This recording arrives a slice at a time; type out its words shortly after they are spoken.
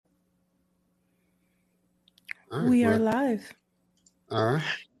Right, we are live. All right.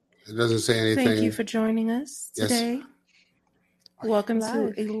 It doesn't say anything. Thank you for joining us today. Yes. Welcome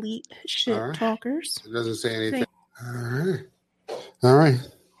to Elite Shit Talkers. It doesn't say anything. All right.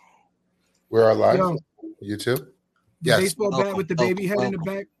 We're live. Yo, you too? The Yes. baseball bat with the baby head in the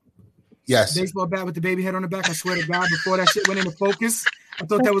back. Yes. Baseball bat with the baby head on the back. I swear to God, before that shit went into focus, I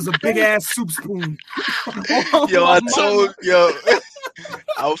thought that was a big ass soup spoon.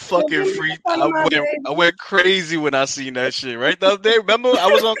 I was fucking freaked. I went crazy when I seen that shit right the other day. Remember, I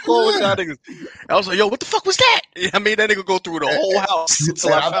was on call with y'all niggas. I was like, "Yo, what the fuck was that?" I made that nigga go through the whole house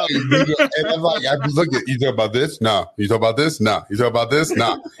until I found it. And I'm like, I look at you. Talk about this? No. You talk about this? No. You talk about this?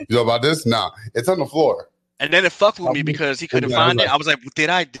 No. You talk about this? No. It's on the floor. And then it fucked with me because he couldn't find it. I was like, "Did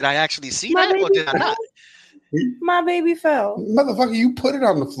I actually see that, or did I not?" My baby fell. Motherfucker, you put it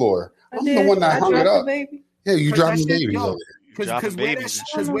on the floor. I'm the one that hung it up. Baby. Yeah, you dropped the baby. Because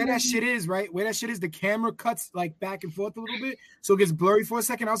where that shit is, right? Where that shit is, the camera cuts like back and forth a little bit, so it gets blurry for a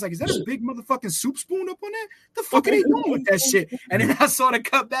second. I was like, "Is that a big motherfucking soup spoon up on there? The fuck are they doing with that shit?" And then I saw the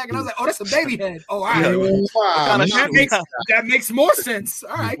cut back, and I was like, "Oh, that's a baby head." Oh, all right, that makes more sense.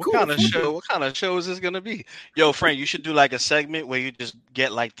 All right, cool. What kind of show is this gonna be? Yo, Frank, you should do like a segment where you just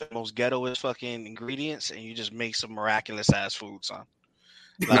get like the most ghettoest fucking ingredients, and you just make some miraculous ass food, son.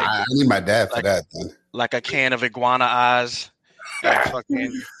 Like, I need my dad for that. Then. Like a can of iguana eyes.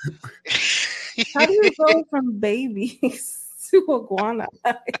 Fucking... How do you go from babies to iguana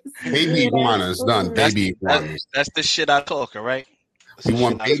eyes? Baby iguanas, done. Baby iguanas. That's the shit I talk, all right? You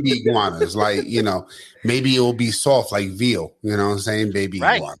want baby iguanas, like, maybe it will be soft like veal. You know what I'm saying? Baby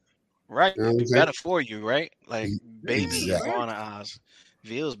iguana. Right. You know it's better for you, right? Like baby iguana eyes.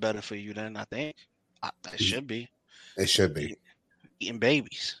 Veal's better for you than I think. It should be. It should be. Eating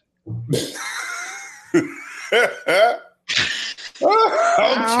babies.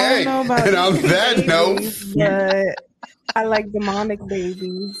 Okay. And on that note, but I like demonic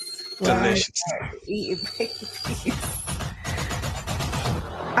babies. Delicious. Eating babies.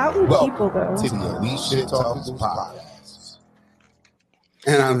 I'll eat people though. To the Elite Shit Talkers podcast.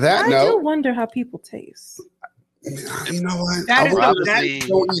 And on that note, I do wonder how people taste. You know what? I don't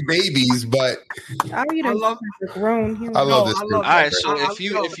eat babies, but I love grown human. I love this. All right, so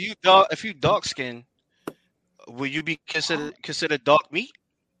if you dark skin, will you be considered dark meat?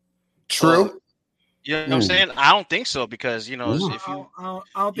 True. You know what I'm saying? I don't think so because if you I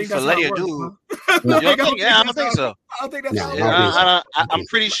don't think that's fillet a dude, I don't think so. I don't think that's how I'm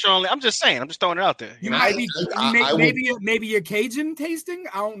pretty strongly. I'm just saying. I'm just throwing it out there. Maybe you're Cajun tasting.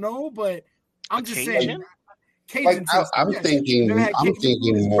 I don't know, but I'm just saying. Like, I'm thinking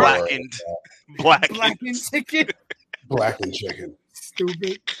more blackened chicken. Blackened chicken.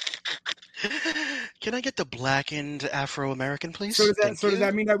 Stupid. Can I get the blackened Afro-American, please? So does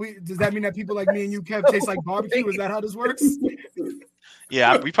that mean that people like me and you, Kev, taste like barbecue? Is that how this works?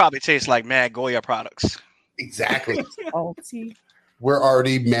 Yeah, we probably taste like Mad Goya products. Exactly. Salty. We're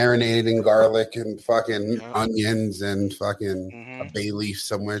already marinated in garlic and fucking onions and fucking a bay leaf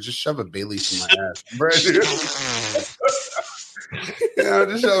somewhere. Just shove a bay leaf in my ass.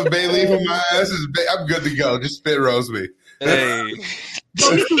 Just shove a bay leaf in my ass. I'm good to go. Just spit roast me. Hey.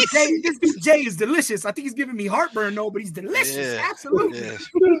 Bro, this DJ is delicious. I think he's giving me heartburn, though, but he's delicious. Yeah, absolutely. Yeah.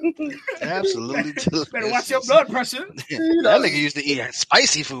 Absolutely delicious. Better watch your blood pressure. That nigga used to eat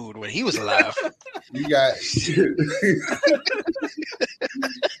spicy food when he was alive. You got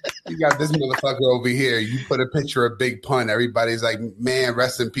this motherfucker over here. You put a picture of Big Pun. Everybody's like, man,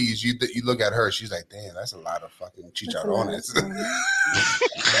 rest in peace. You look at her. She's like, damn, that's a lot of fucking chicharrones.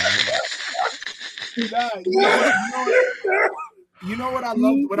 You know what I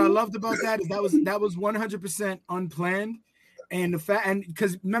loved? What I loved about that is that was 100% unplanned, and the fact, and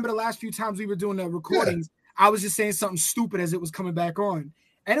because remember the last few times we were doing the recordings, I was just saying something stupid as it was coming back on,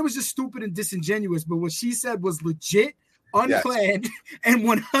 and it was just stupid and disingenuous. But what she said was legit, unplanned, and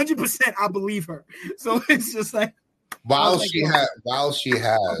 100% I believe her. So it's just like while she has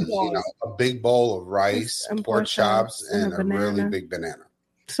a big bowl of rice, pork chops, and a really big banana.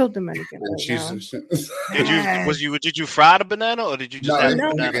 So Dominican. Did you fry the banana or did you just have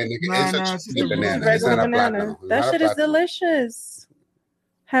banana? It's a banana. It's not a banana. That shit is delicious.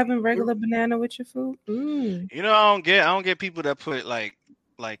 Having regular banana with your food. I don't get people that put like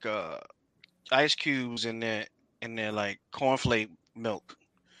ice cubes in their like cornflake milk.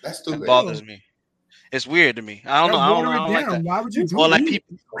 That's stupid. That bothers me. It's weird to me. I don't know. I don't like that. Why would you do or like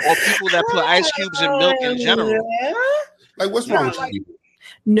people that put ice cubes in milk in general. Like what's wrong with people?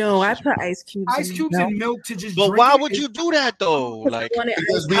 No, I put ice cubes. In milk to just. But drink why it. would you do that though? Like,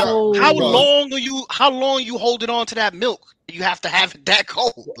 how long you holding on to that milk? You have to have it that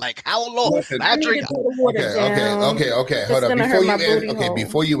cold. Like, how long? Listen, I drink. Okay. Hold up.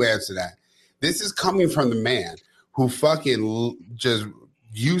 Before you answer that, this is coming from the man who fucking just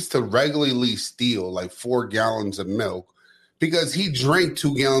used to regularly steal like 4 gallons of milk because he drank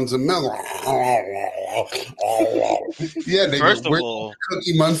 2 gallons of milk. Yeah, first of all,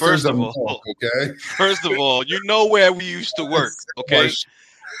 Cookie Monsters of milk, okay? First of all, you know where we used to work, okay?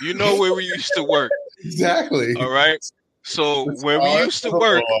 You know where we used to work. Exactly. All right. So where we used to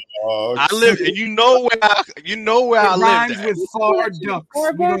work, I live, and you know where I lived at. With far ducks.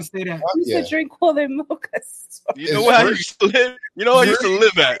 We're gonna say that. I used to drink all their milk. You know where I used to live. You know where I used to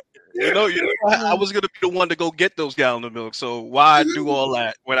live at. You know, I was gonna be the one to go get those gallons of milk. So why do all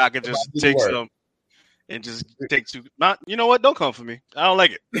that when I could just take some and just take 2? Not, you know what? Don't come for me. I don't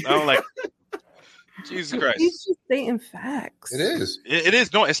like it. Jesus Christ. He's just stating facts. It is. It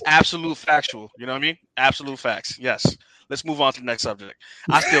is. No, it's absolute factual. You know what I mean? Absolute facts. Yes. Let's move on to the next subject.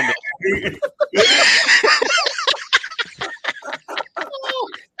 I still milk.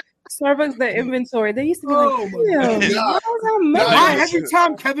 Starbucks, the inventory. They used to be every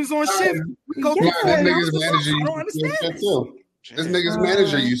time Kevin's on shift, we go this nigga's manager used to steal shit too. This nigga's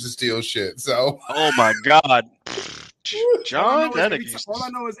manager used to steal shit. So, oh my God. John, all I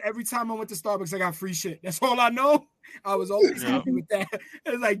know is every time I went to Starbucks, I got free shit. That's all I know. I was always happy with that.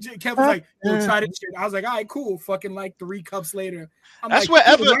 It's like Kevin's like, "Yo, try this shit." I was like, "All right, cool." Fucking like 3 cups later, that's like,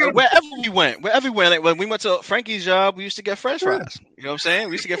 wherever we went. Like when we went to Frankie's job, we used to get French fries. You know what I'm saying?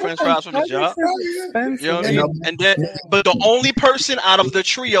 We used to get French fries from the job. You know what I mean? And then, but the only person out of the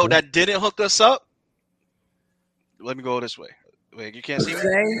trio that didn't hook us up. Let me go this way. Wait, you can't see me?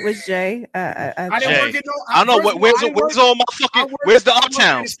 With Jay. I didn't work it. I don't know. Where's all my fucking? Where's the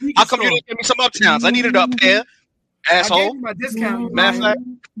uptowns? How come you didn't give me some uptowns? I needed up there, asshole. I gave you my discount.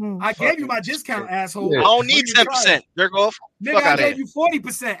 I gave you my discount, asshole. I don't need 10%. Jerk off. Nigga, I gave you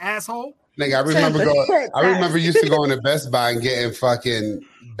 40%, asshole. Nigga, I remember used to going to Best Buy and getting fucking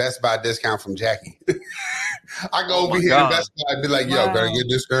Best Buy discount from Jackie. I go over here to Best Buy and be like, "Yo, gotta get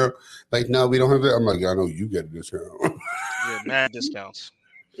discount." Like, no, we don't have it. I'm like, "I know you get a discount." Yeah, mad discounts.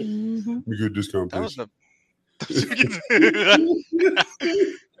 We get discount. That was the.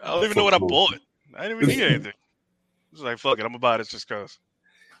 I don't even know what I bought. I didn't even need anything. I was like, "Fuck it, I'm gonna buy this just cause."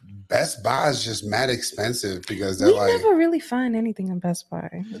 Best Buy is just mad expensive because they're never really find anything in Best Buy.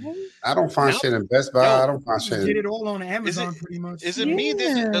 I don't find shit in Best Buy. I don't find shit. Get it all on Amazon, pretty much. Is it me?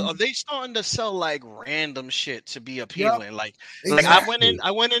 Are they starting to sell like random shit to be appealing? Yep. Like I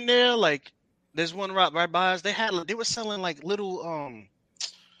went in there. Like there's one right by us. They were selling like little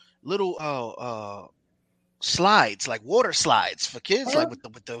slides, like water slides for kids, like with the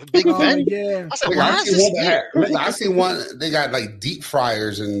big vent. Yeah. I said, why is this here? I seen one. They got like deep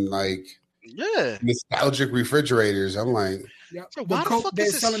fryers and like nostalgic refrigerators. I'm like, yeah. So they're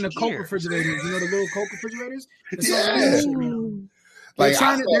selling the Coke refrigerators. You know the little Coke refrigerators. Like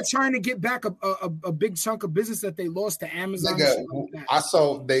they're trying to get back a big chunk of business that they lost to Amazon. I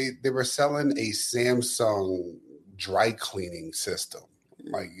saw they were selling a Samsung dry cleaning system.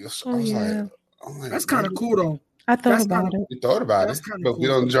 Like that's kind of cool though. I thought about it. We thought about it, but we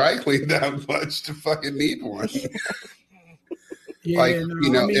don't dry clean that much to fucking need one. I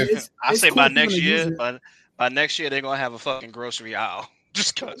say by next year, by next year they're gonna have a fucking grocery aisle.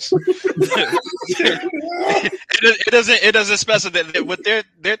 Just cause it doesn't specify that what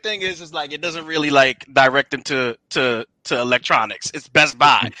their thing is like it doesn't really like direct them to electronics. It's Best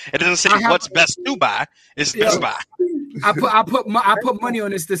Buy. It doesn't say what's best to buy. It's Best Buy. I put money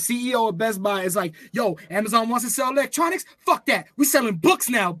on this. The CEO of Best Buy is like, "Yo, Amazon wants to sell electronics. Fuck that. We selling books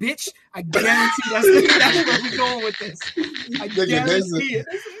now, bitch." I guarantee that's where we going with this. I guarantee it.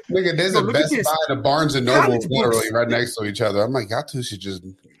 Nigga, there's a Best Buy and a Barnes and Noble literally right next to each other. I'm like, y'all two should just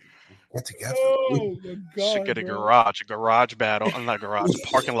get together. Oh my God, should get a garage battle. I'm not garage,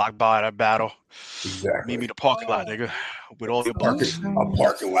 parking lot battle. Exactly. Meet me the parking lot, nigga, with all your books. A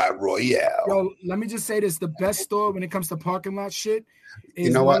parking lot royale. Yo, let me just say this: the best store when it comes to parking lot shit is,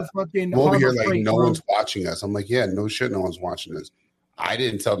 you know what? Fucking over here, like no one's watching us. I'm like, yeah, no shit, no one's watching us. I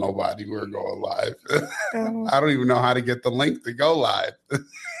didn't tell nobody we were going live. I don't even know how to get the link to go live.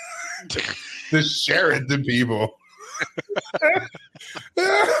 Just share it to people.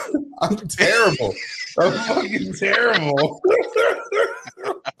 I'm terrible. I'm fucking terrible.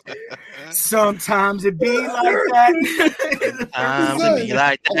 Sometimes it be like that. Sometimes it be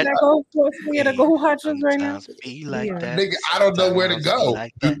like that. Go watch us right now. Be like that. Nigga, I don't know where to go.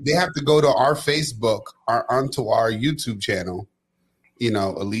 They have to go to our Facebook, onto our YouTube channel,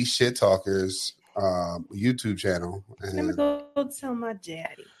 Elite Shit Talkers YouTube channel. And let me go tell my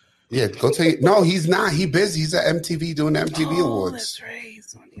daddy. Yeah, go tell you. No, he's not. He busy. He's at MTV doing the MTV Awards. That's right.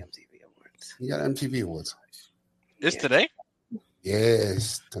 He's on the MTV Awards. He got MTV Awards. It's today?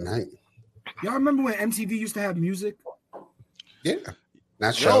 Yes, tonight. Y'all remember when MTV used to have music? Yeah.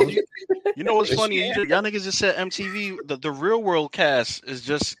 Not sure. You know what's funny? Y'all niggas just said MTV. The Real World cast is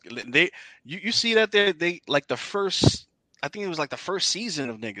just you see that they like the first. I think it was like the first season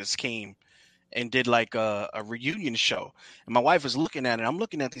of niggas came and did like a reunion show. And my wife was looking at it. I'm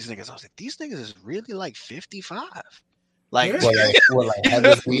looking at these niggas. I was like, these niggas is really like 55. Like,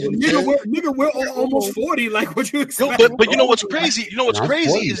 nigga, we're almost 40. Like, what you expect? But you know what's crazy? You know what's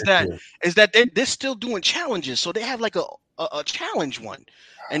crazy is that they're still doing challenges. So they have like a challenge one.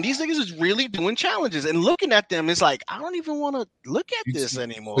 And these niggas is really doing challenges. And looking at them, it's like, I don't even want to look at this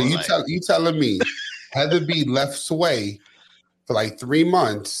anymore. So you telling me Heather B left Sway for like 3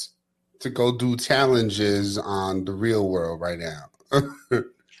 months to go do challenges on The Real World right now?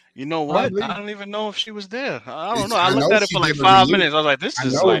 You know what? Probably. I don't even know if she was there. I don't know. I looked at it for like 5 minutes. I was like, this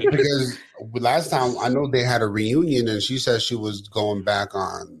is like... Because last time, I know they had a reunion, and she said she was going back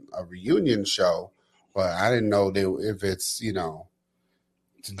on a reunion show, but I didn't know if it's, to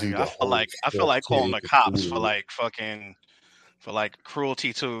do I feel like calling the cops for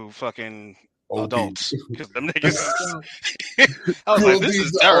cruelty to fucking adults. Because them niggas... I was like, this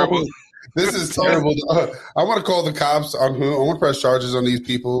is terrible. This is terrible. I want to call the cops on who. I want to press charges on these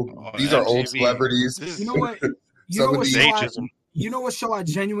people. These are old celebrities. You know what? You know what show I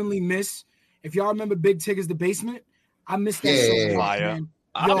genuinely miss? If y'all remember Big Tigger's The Basement, I miss that show. Man.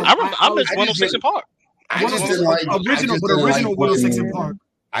 I miss 106 in Park. I just didn't like original 106 in Park.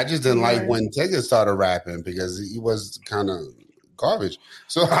 I just didn't like when Tigger started rapping because he was kind of garbage.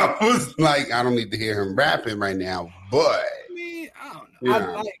 So I was like, I don't need to hear him rapping right now. But I mean, I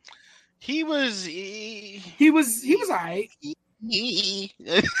don't know. He was all right. I mean,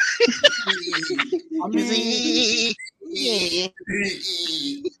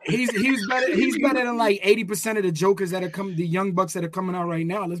 he's better than like 80% of the jokers that are the young bucks that are coming out right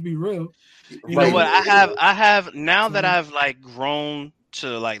now. Let's be real. You know what? I have now that I've like grown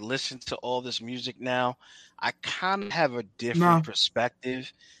to like listen to all this music now. I kind of have a different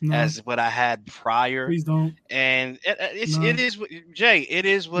perspective as what I had prior. Please don't. And it is Jay. It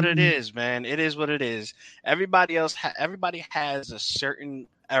is what it is, man. It is what it is. Everybody has a certain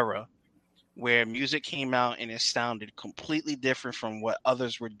era where music came out and it sounded completely different from what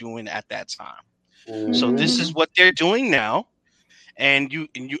others were doing at that time. So this is what they're doing now, and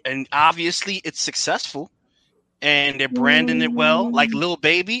obviously it's successful, and they're branding it well. Like Lil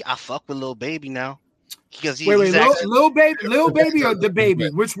Baby, I fuck with Lil Baby now. Because Lil Baby or the Baby?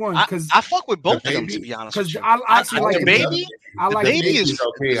 Which one? Because I fuck with both of them, to be honest. Because I actually like the Baby. I like the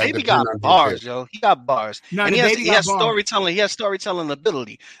Baby. Baby got bars, yo. He got bars, and he has storytelling. He has storytelling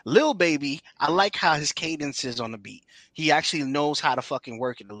ability. Lil Baby, I like how his cadence is on the beat. He actually knows how to fucking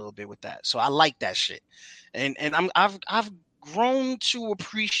work it a little bit with that. So I like that shit, and I've grown to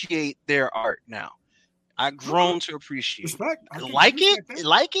appreciate their art now. I've grown to appreciate. Respect. Like it.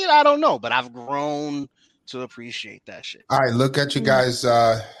 I don't know, but I've grown to appreciate that shit. All right, look at you guys'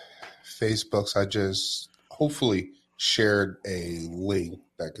 Facebooks. I just hopefully shared a link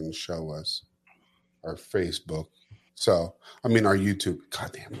that can show us our Facebook. So, I mean, our YouTube.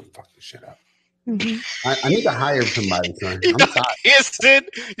 God damn, I'm fucking shit up. I need to hire somebody, son. I'm tired.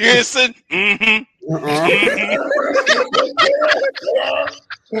 Listen.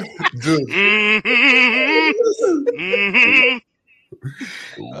 Dude.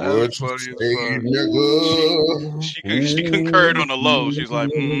 What you say, nigga? She concurred on the low. She's like,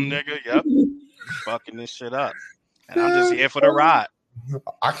 nigga, yep. Fucking this shit up. And I'm just here for the ride.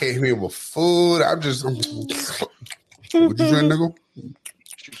 I came here with food. What you saying, nigga?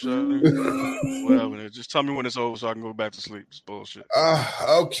 Well, just tell me when it's over so I can go back to sleep. It's bullshit.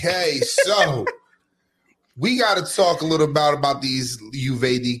 Okay, so we got to talk a little about these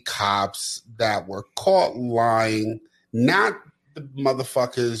UVD cops that were caught lying, not the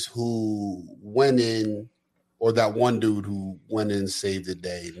motherfuckers who went in, or that one dude who went in and saved the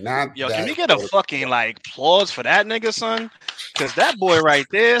day. Can we get a fucking like applause for that nigga, son? Because that boy right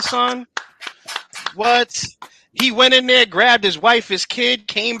there, son. What? He went in there, grabbed his wife, his kid,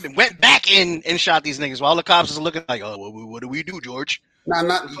 went back in and shot these niggas while the cops is looking like, oh, what do we do, George?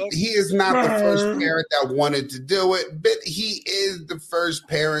 He is not the first parent that wanted to do it, but he is the first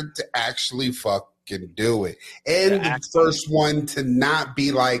parent to actually fucking do it. And the first one to not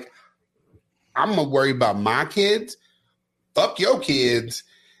be like, I'm going to worry about my kids. Fuck your kids.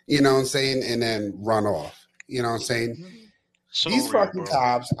 You know what I'm saying? And then run off. You know what I'm saying? These fucking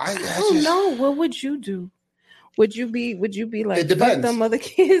cops. I don't know. What would you do? Would you be like fuck them other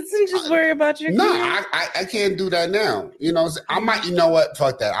kids and just worry about your kids? No, I can't do that now. You know, I might. You know what?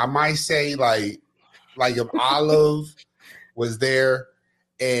 Fuck that. I might say like if Olive was there,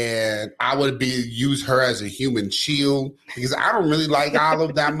 and I would use her as a human shield because I don't really like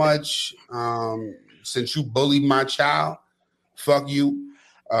Olive that much. Since you bullied my child, fuck you.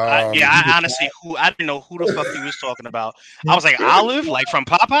 I honestly, I didn't know who the fuck he was talking about. I was like, Olive, like from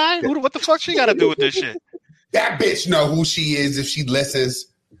Popeye? What the fuck she got to do with this shit? That bitch know who she is if she listens,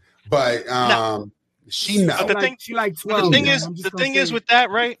 but she knows. But the thing, she like 12. The thing is with that,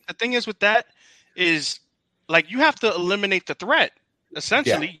 right? The thing is with that is like you have to eliminate the threat.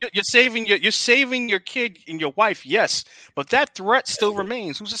 Essentially, you're saving your kid and your wife, yes, but that threat still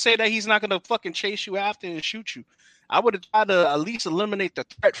remains. Who's to say that he's not gonna fucking chase you after and shoot you? I would have tried to at least eliminate the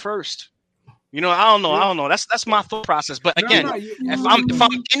threat first. You know, I don't know. That's my thought process. But again, if I'm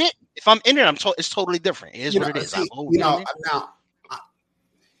in it, it's totally different. It is what it is.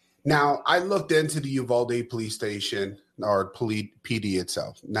 Now I looked into the Uvalde police station or PD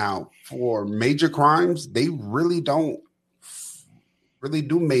itself. Now, for major crimes, they really don't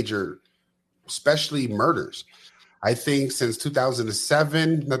do major, especially murders. I think since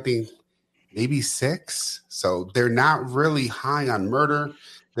 2007, nothing, maybe 6. So they're not really high on murder.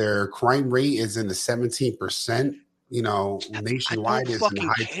 Their crime rate is in the 17%. You know, nationwide is in the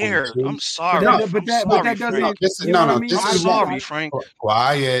high 22. I'm sorry, but that doesn't. This is sorry, Frank.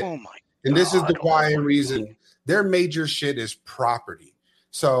 Quiet. Oh my God. And this is the quiet reason. Their major shit is property.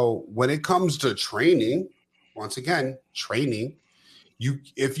 So when it comes to training, once again, training.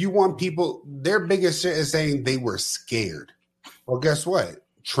 If you want people, their biggest shit is saying they were scared. Well, guess what?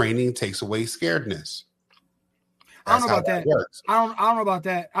 Training takes away scaredness. I don't know about that. Works. I don't know about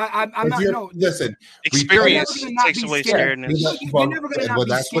that. I'm not. No, listen. Experience takes away scaredness. Well,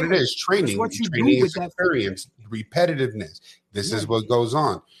 that's what it is. Training. What you training do with is experience. Repetitiveness. This is what goes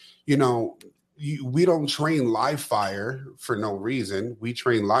on. You know, we don't train live fire for no reason. We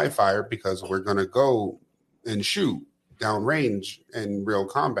train live fire because we're gonna go and shoot downrange in real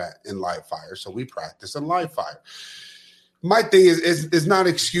combat in live fire. So we practice in live fire. My thing is not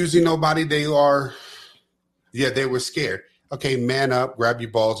excusing nobody. They were scared. Okay, man up, grab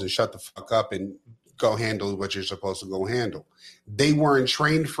your balls and shut the fuck up and go handle what you're supposed to go handle. They weren't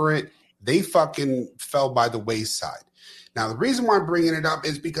trained for it. They fucking fell by the wayside. Now, the reason why I'm bringing it up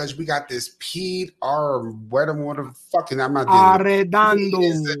is because we got this Pete whatever fucking I'm not Arredondo. He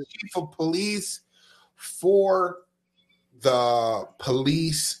is the chief of police for the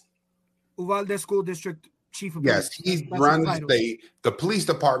police. Uvalde School District Chief of Police. Yes, he runs the police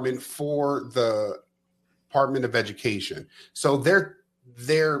department for the Department of Education. So they're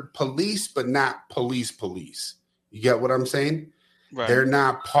police, but not police. You get what I'm saying? Right. They're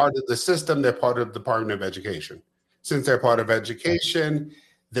not part of the system. They're part of the Department of Education. Since they're part of education,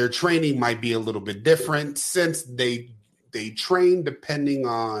 their training might be a little bit different since they train depending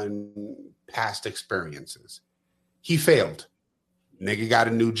on past experiences. He failed. Nigga got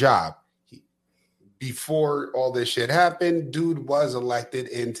a new job. Before all this shit happened, dude was elected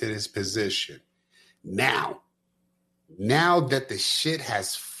into this position. Now that the shit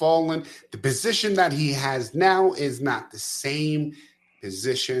has fallen, the position that he has now is not the same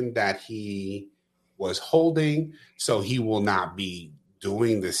position that he was holding, so he will not be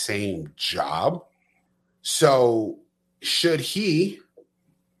doing the same job. So should he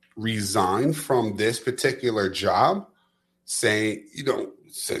resign from this particular job, saying,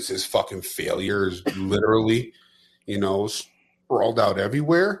 since his fucking failures literally, sprawled out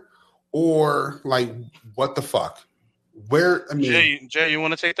everywhere, or like, what the fuck? Jay, you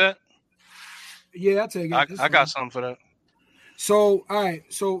want to take that? Yeah, I'll take it. I got something for that. So, all right.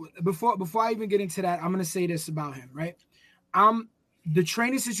 So before I even get into that, I'm going to say this about him, right? The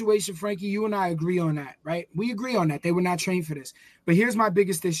training situation, Frankie, you and I agree on that, right? We agree on that. They were not trained for this. But here's my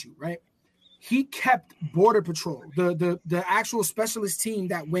biggest issue, right? He kept Border Patrol, the actual specialist team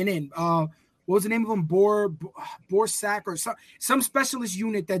that went in. What was the name of them? Borsac or some specialist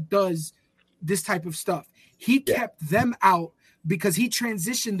unit that does this type of stuff. He kept them out because he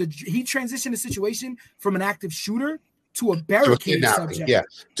transitioned the situation from an active shooter to a barricaded subject. Yeah,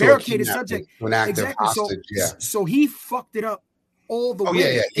 barricaded subject. An active hostage. So he fucked it up all the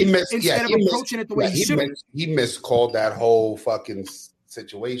way. Yeah. He missed. Instead of approaching it the way he should. He miscalled that whole fucking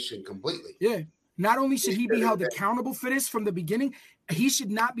situation completely. Yeah. Not only should he be held accountable for this from the beginning, he should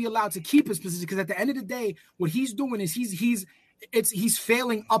not be allowed to keep his position, because at the end of the day, what he's doing is he's he's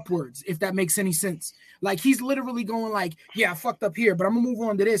failing upwards, if that makes any sense. Like he's literally going like, yeah, I fucked up here, but I'm gonna move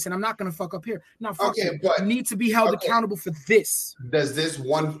on to this, and I'm not gonna fuck up here. Now, fuck it. But need to be held accountable for this. Does this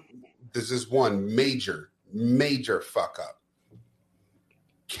one major fuck up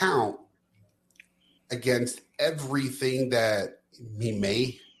count against everything that he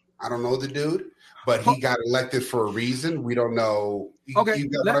may? I don't know the dude, but he got elected for a reason. We don't know. Okay, you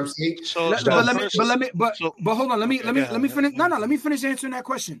got what I'm saying. But hold on. Let me finish. No, let me finish answering that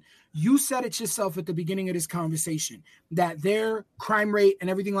question. You said it yourself at the beginning of this conversation that their crime rate and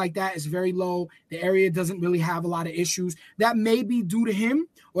everything like that is very low. The area doesn't really have a lot of issues. That may be due to him,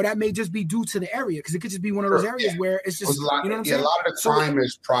 or that may just be due to the area, because it could just be one of those areas where it's just you know what I'm saying. A lot of the crime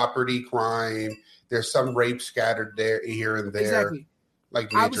is property crime. There's some rape scattered there, here and there. Exactly.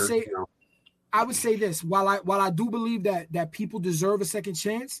 Like major, I would say this: while I do believe that people deserve a second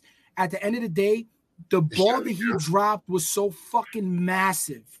chance, at the end of the day, the ball that he dropped was so fucking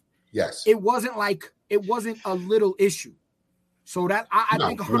massive. Yes, it wasn't a little issue. So that I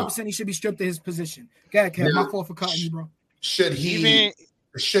think 100% he should be stripped of his position. Go ahead, Kev. My fault for cutting you, bro. Should he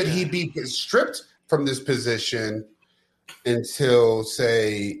be stripped from this position until,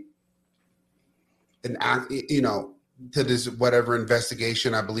 say, to this whatever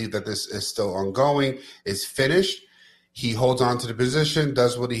investigation, I believe that this is still ongoing, is finished? He holds on to the position,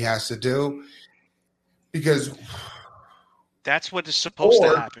 does what he has to do, because that's what is supposed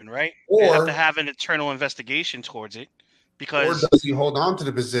to happen, right? Or you have to have an internal investigation towards it. Because or does he hold on to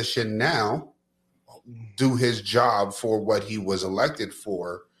the position now, do his job for what he was elected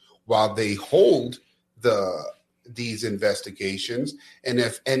for, while they hold these investigations, and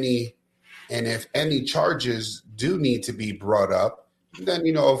if any charges do need to be brought up,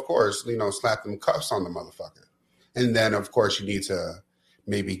 then of course slap them cuffs on the motherfucker, and then of course you need to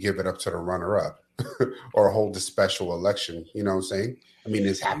maybe give it up to the runner-up or hold a special election. You know what I'm saying? I mean,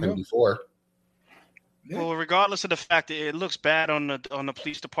 it's happened before. Well, regardless of the fact that it looks bad on the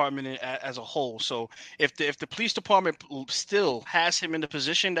police department as a whole, so if the police department still has him in the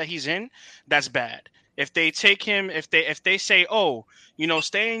position that he's in, that's bad. If they take him, if they say, oh,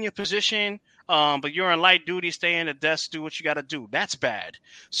 stay in your position, but you're on light duty, stay in the desk, do what you got to do, that's bad.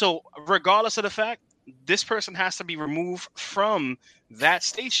 So regardless of the fact, this person has to be removed from that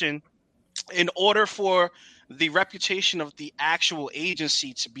station in order for the reputation of the actual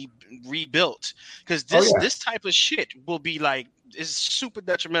agency to be rebuilt, because this type of shit will be is super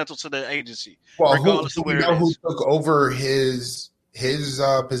detrimental to the agency. Well, regardless of where it is. Who took over his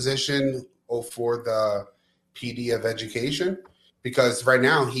position for the PD of education? Because right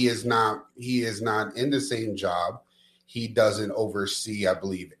now he is not in the same job. He doesn't oversee, I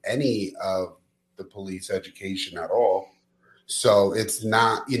believe, any of the police education at all. So it's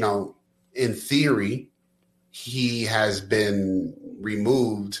not, in theory, he has been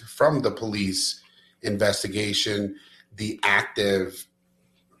removed from the police investigation, the active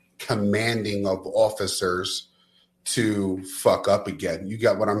commanding of officers to fuck up again. You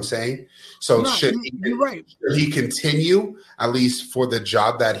got what I'm saying? So should he continue, at least for the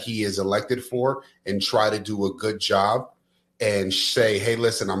job that he is elected for, and try to do a good job and say, hey,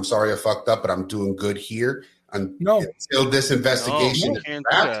 listen, I'm sorry I fucked up, but I'm doing good here until this investigation is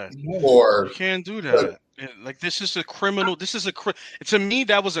wrapped? Or you can't do that. Like, this is a criminal. To me,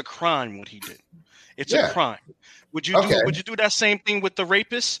 that was a crime what he did. It's a crime. Would you do that same thing with the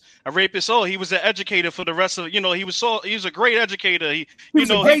rapist? A rapist, he was an educator for the rest of, he was a great educator. He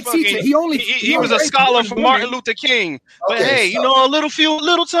was a great teacher. He was a scholar for Martin Luther King. But hey,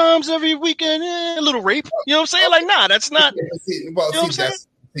 little times every weekend, a little rape. You know what I'm saying? Like, nah, that's not.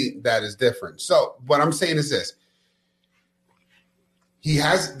 That is different. So what I'm saying is this.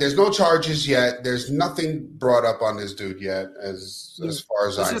 There's no charges yet. There's nothing brought up on this dude yet, as far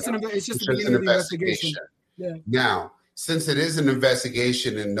as I know. It's just an investigation. Yeah. Now, since it is an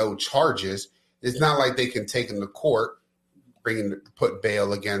investigation and no charges, it's not like they can take him to court, put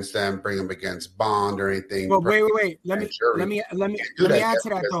bail against them, bring them against bond or anything. Well, wait. Let me add to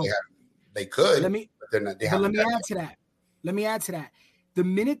that though. They could. Let me add to that. The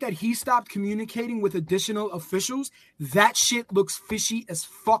minute that he stopped communicating with additional officials, that shit looks fishy as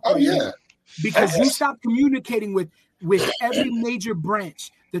fuck. Oh, yeah. Because you stopped communicating with every major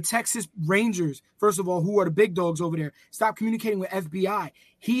branch. The Texas Rangers, first of all, who are the big dogs over there, stop communicating with FBI.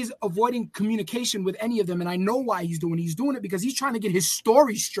 He's avoiding communication with any of them, and I know why he's doing it. He's doing it because he's trying to get his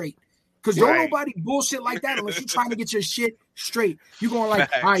story straight. Because don't nobody bullshit like that unless you're trying to get your shit straight. You're going like,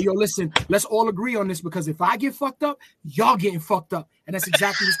 all right, yo, listen, let's all agree on this, because if I get fucked up, y'all getting fucked up. And that's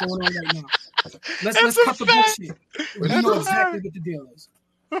exactly what's going on right now. Let's cut the bullshit. You know exactly what the deal is.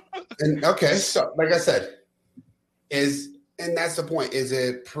 And so like I said, is And that's the point. Is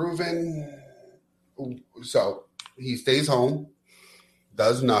it proven? So he stays home,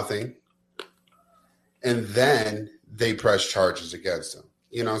 does nothing, and then they press charges against him.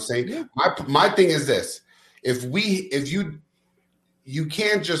 You know what I'm saying? Yeah. My thing is this: if you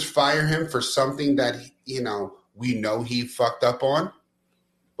can't just fire him for something that we know he fucked up on,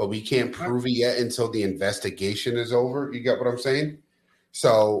 but we can't prove it yet until the investigation is over. You get what I'm saying?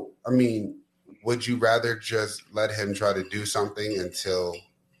 So, I mean, would you rather just let him try to do something until?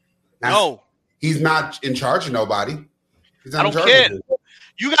 No, he's not in charge of nobody. I don't care.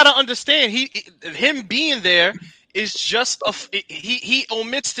 You got to understand, him being there is just he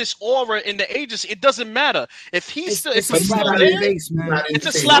omits this aura in the agency. It doesn't matter if he's it's a slap in the face, man. It's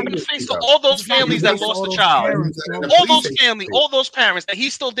a slap in the face to all those families that lost a child, all those parents that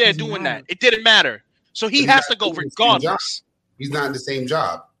he's still there doing that. It didn't matter, so he has to go regardless. He's not in the same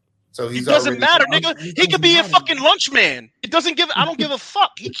job, so it doesn't matter, nigga. He could be a fucking lunch man. It doesn't give. I don't give a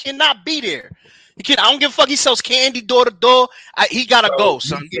fuck. He cannot be there. He can't. I don't give a fuck. He sells candy door to door. He gotta go,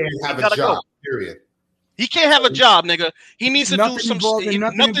 son. He can't have a job. Period. He can't have a job, nigga. He needs to do some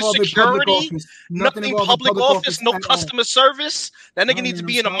nothing security, nothing public office, no customer service. That nigga needs to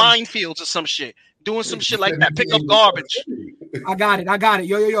be in the minefields or some shit, doing some shit like that. Pick up garbage. I got it.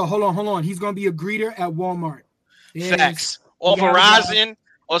 Yo. Hold on. He's gonna be a greeter at Walmart. Facts. Or Verizon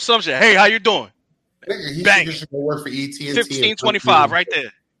or some shit. Hey, how you doing? Nigga, Bang. Just go work for AT&T. 15.25 right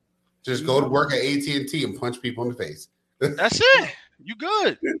there. Just go to work at AT&T and punch people in the face. That's it. You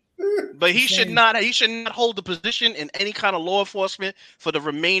good. But he should not hold the position in any kind of law enforcement for the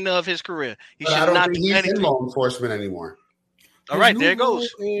remainder of his career. He should not do anything. In law enforcement anymore. All right, there it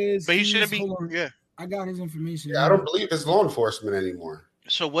goes. But he shouldn't be. Yeah. I got his information. Yeah, I don't believe it's law enforcement anymore.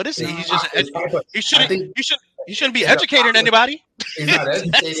 So what is he? He's just he shouldn't be educating anybody. He's not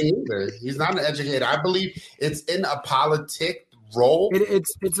educating either. He's not an educator. I believe it's in a politic role.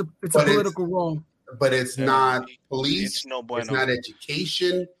 It's a political role. But it's not police. It's not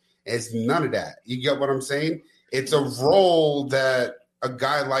education. It's none of that. You get what I'm saying? It's a role that a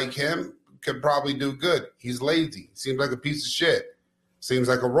guy like him could probably do good. He's lazy. Seems like a piece of shit. Seems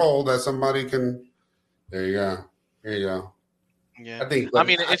like a role that somebody can. There you go. Here you go. Yeah. I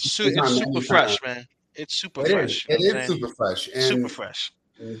mean, it's super fresh, man. It's super fresh. It is super fresh. And super fresh.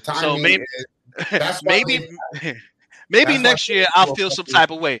 So maybe next year I'll feel some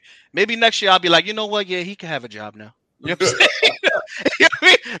type of way. Maybe next year I'll be like, you know what? Yeah, he can have a job now. You know what I'm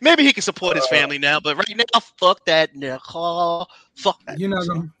saying? Maybe he can support his family now, but right now, fuck that. Fuck that. You're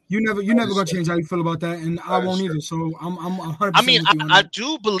never gonna change how you feel about that, and I won't either. So I'm 100%. I mean, I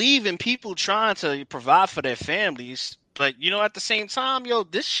do believe in people trying to provide for their families, but at the same time,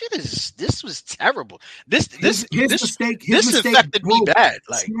 this was terrible. His mistake affected me bad.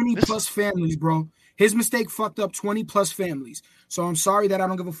 Like 20+ families, bro. His mistake fucked up 20+ families. So I'm sorry that I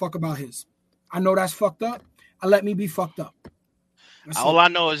don't give a fuck about his. I know that's fucked up. Let me be fucked up. All I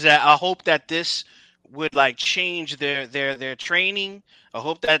know is that I hope that this would change their training. I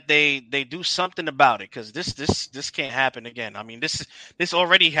hope that they do something about it, because this can't happen again. I mean, this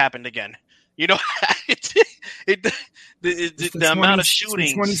already happened again. The amount of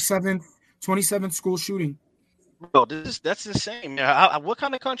shootings. 27th school shooting. Bro, that's insane. What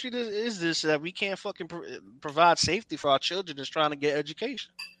kind of country is this that we can't fucking provide safety for our children that's trying to get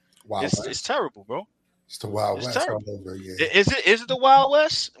education? Wow, it's terrible, bro. It's the Wild West all over again. Is it the Wild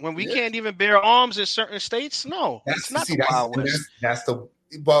West when we can't even bear arms in certain states? No, it's not the Wild West.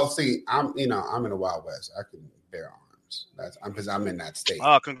 I'm in the Wild West. I can bear arms. Because I'm in that state.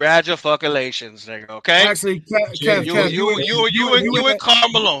 Oh, congratulations, nigga. Okay. Actually, Kev, you and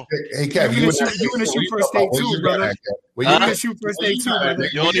Carmelo. Hey, Kev, you in the shoot for a state too, brother. You in the shoot for a state too, brother.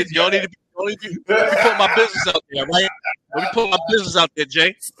 You don't need to. Let me put my business out there, right? Let me put my business out there,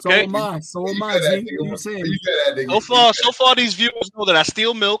 Jay. Okay? So am I, G. You know what I'm saying? So far, these viewers know that I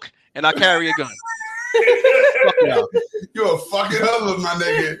steal milk and I carry a gun. Fuck y'all. You're a fucking hoodlum, my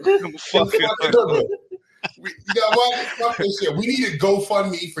nigga. I'm a fucking hoodlum. You know what? Fuck this shit. We need a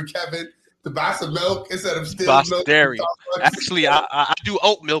GoFundMe for Kevin to buy some milk instead of stealing milk. Dairy. Actually, I do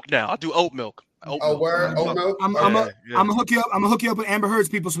oat milk now. I do oat milk. Oat milk. I'm gonna hook you up. I'm gonna hook you up with Amber Heard's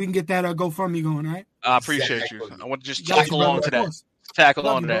people so we can get that GoFundMe going. All right. I appreciate you. I want to just tackle on to that. Tackle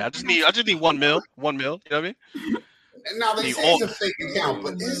on to that. I just need $1 million. $1 million. You know what I mean? And now they say it's a fake account,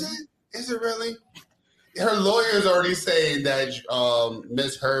 but is it really? Her lawyer's already saying that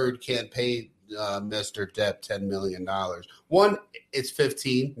Ms. Heard can't pay Mr. Depp $10 million. One, it's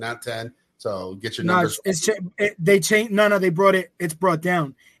 15, not 10. So get your numbers. They changed. No, they brought it. It's brought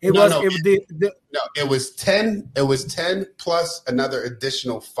down. It was 10. It was 10 plus another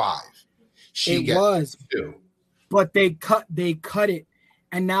additional 5. She gets 2. but they cut it,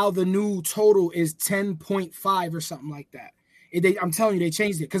 and now the new total is 10.5 or something like that. I'm telling you, they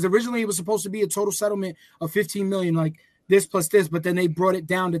changed it because originally it was supposed to be a total settlement of 15 million, like this plus this, but then they brought it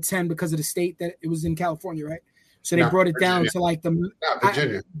down to 10 because of the state that it was in, California, right? So they brought it down to like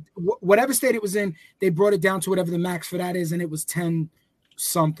Virginia. Whatever state it was in, they brought it down to whatever the max for that is, and it was 10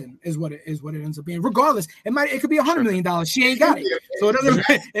 something is what it ends up being. Regardless, it could be $100 million. She ain't got it, so it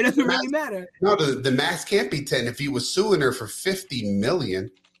doesn't really matter. No, the max can't be 10. If he was suing her for 50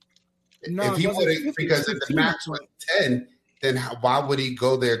 million, no, if he would, because if the max was 10, then why would he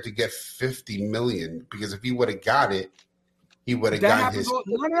go there to get 50 million? Because if he would have got it, he would have got his.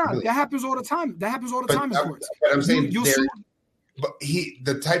 That happens all the time. That happens all the time in courts. But I'm saying, but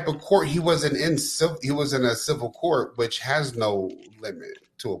the type of court he wasn't in. He was in a civil court, which has no limit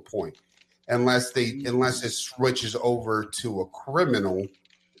to a point, unless it switches over to a criminal,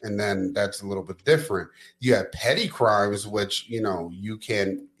 and then that's a little bit different. You have petty crimes, which you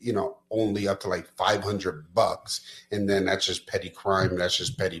can only up to like $500, and then that's just petty crime. That's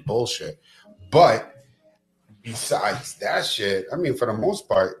just petty bullshit. But besides that shit, I mean, for the most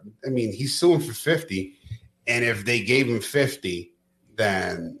part, I mean, he's suing for 50, and if they gave him 50,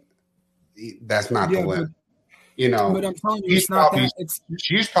 then that's not the limit. But I'm telling you,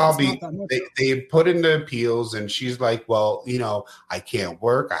 she's probably they put in the appeals, and she's like, well, I can't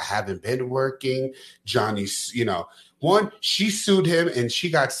work. I haven't been working. Johnny's, she sued him, and she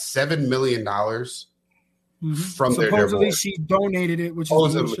got $7 million from their divorce. Supposedly, she donated it, which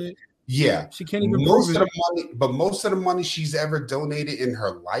is bullshit. Yeah, she can't even prove it. Most of the money she's ever donated in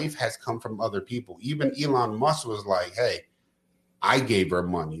her life has come from other people. Even Elon Musk was like, "Hey, I gave her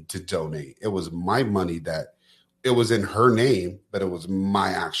money to donate. It was my money that it was in her name, but it was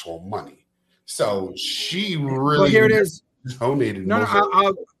my actual money." So she really well, here it is. Donated. No,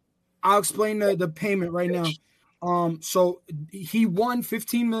 I'll explain the payment right now. So he won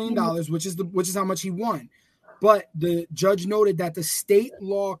 $15 million, which is how much he won. But the judge noted that the state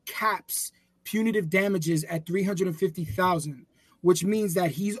law caps punitive damages at $350,000, which means that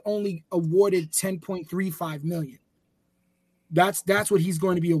he's only awarded $10.35 million. That's what he's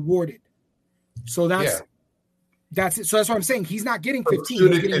going to be awarded. So that's it. So that's what I'm saying. He's not getting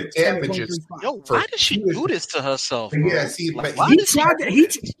 15. He's getting damages. Yo, why does she do this to herself? Bro? Yeah, see, but he tried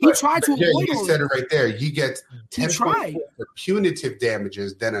to avoid you said it right there. You get 10 for punitive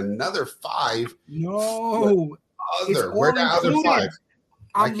damages, then another 5. No, where the other 5?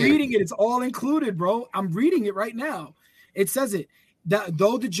 I'm reading it. It's all included, bro. I'm reading it right now. It says it. That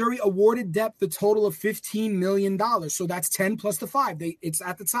though the jury awarded Depp the total of $15 million, so that's 10 plus the 5. It's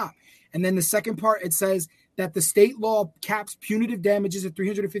at the top. And then the second part, it says that the state law caps punitive damages at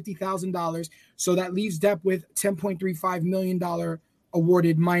 $350,000. So that leaves Depp with $10.35 million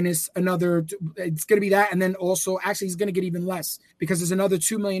awarded minus another. It's going to be that. And then also, actually, he's going to get even less because there's another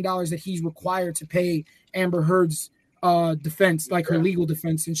 $2 million that he's required to pay Amber Heard's defense, like her legal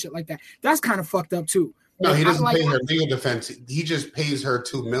defense and shit like that. That's kind of fucked up too. No, he doesn't pay her legal defense. He just pays her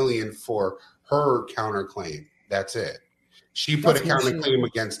 $2 million for her counterclaim. That's it. She put a counterclaim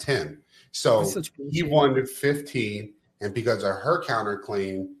against him. So he won 15, and because of her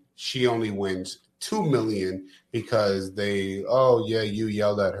counterclaim, she only wins $2 million because you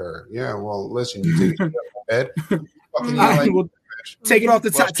yelled at her. Yeah, well, listen, you take it off my bed. Take it off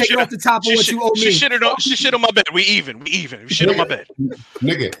the top. Take it off the top of what you owe me. She shit on my bed. We even. Shit on my bed.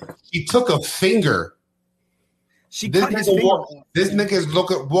 Nigga, he took a finger. Cut his finger off. This nigga is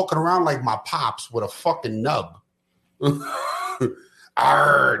walking around like my pops with a fucking nub. This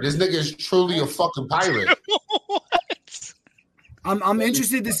nigga is truly a fucking pirate. What? I'm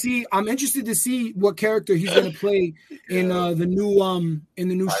interested to see. I'm interested to see what character he's going to play in the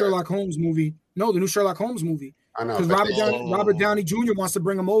new Sherlock Holmes movie. No, the new Sherlock Holmes movie. I know because Robert Downey Jr. wants to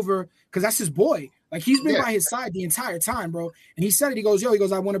bring him over because that's his boy. Like he's been by his side the entire time, bro. And he said it. He goes,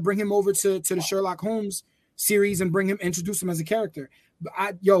 I want to bring him over to the Sherlock Holmes series and introduce him as a character.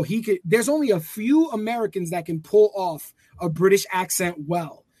 He could. There's only a few Americans that can pull off a British accent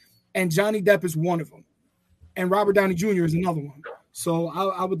well, and Johnny Depp is one of them, and Robert Downey Jr. is another one. So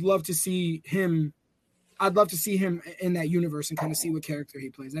I would love to see him. I'd love to see him in that universe and kind of see what character he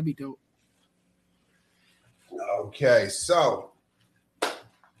plays. That'd be dope. Okay, so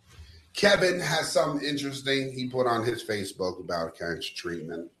Kevin has something interesting he put on his Facebook about cancer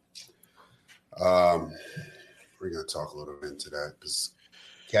treatment. We're going to talk a little bit into that because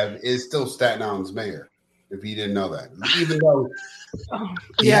Kevin is still Staten Island's mayor, if you didn't know that. Even though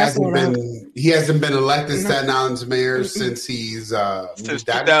he hasn't been elected Staten Island's mayor since he's since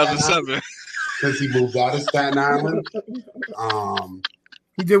 2007. Since he moved out of Staten Island.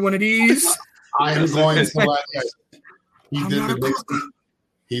 He did one of these. I am going to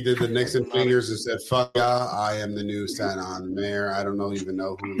He did the Nixon fingers and said, "Fuck y'all, I am the new Staten Island mayor." I don't even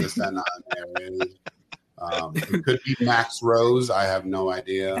know who the Staten Island mayor is. It could be Max Rose. I have no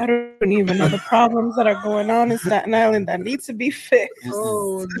idea. I don't even know the problems that are going on in Staten Island that need to be fixed.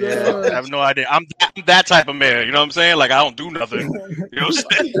 Oh, yeah, I have no idea. I'm that type of mayor. You know what I'm saying? Like I don't do nothing. You know what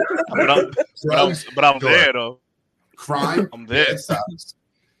I'm saying? But I'm there though. Crime. I'm there.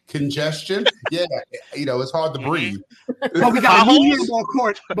 Congestion. Yeah, it's hard to breathe. But we got a new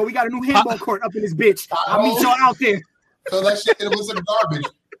handball court. Up in this bitch. I'll meet y'all out there. So that shit was some garbage.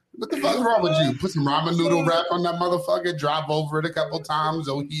 What the fuck's wrong with you? Put some ramen noodle wrap on that motherfucker, drop over it a couple times,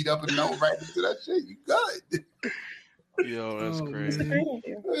 it'll heat up and melt right into that shit. You good. Yo, that's crazy.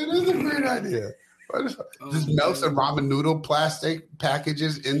 It is a great idea. Just melt some ramen noodle plastic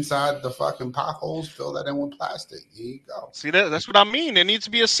packages inside the fucking potholes, fill that in with plastic. Here you go. See, that's what I mean. There needs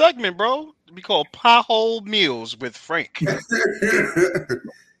to be a segment, bro. To be called Pothole Meals with Frank.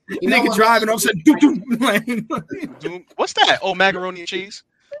 Nigga driving, all of a sudden, what's that? Oh, macaroni and cheese?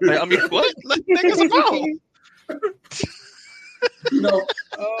 Like, I mean, what? Niggas about?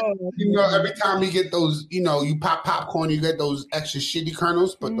 Every time you get those, you pop popcorn, you get those extra shitty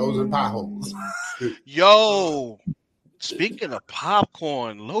kernels, put those in potholes. Yo, speaking of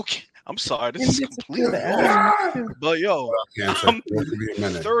popcorn, Loki, I'm sorry, this is completely wrong. But yo, I'm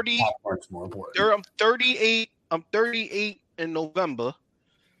 30. I'm 38. I'm 38 in November.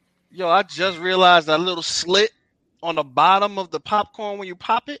 Yo, I just realized that little slit on the bottom of the popcorn when you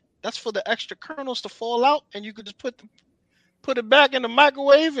pop it, that's for the extra kernels to fall out, and you could just put it back in the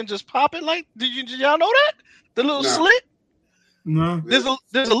microwave and just pop it. Like, did y'all know that? The little slit? No. There's a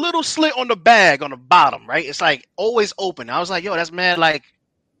little slit on the bag on the bottom, right? It's like always open. I was like, yo, that's mad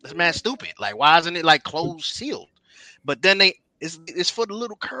stupid. Like, why isn't it like closed sealed? But then it's for the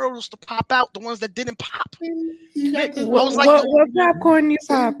little kernels to pop out, the ones that didn't pop. What popcorn you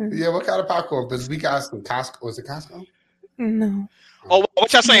popping? Yeah, what kind of popcorn? Because we got some Costco. Was it Costco? No. Oh,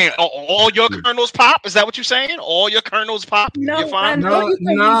 what y'all saying? All your kernels pop? Is that what you're saying? All your kernels pop? No, you're fine? No.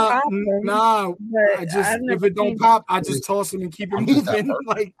 If it don't pop, I just toss them and keep it moving.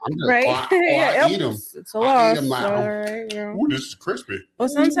 Right? I eat them. It's a loss. Ooh, this is crispy. Well,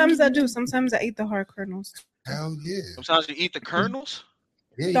 sometimes I do. Sometimes I eat the hard kernels. Hell yeah. Sometimes you eat the kernels?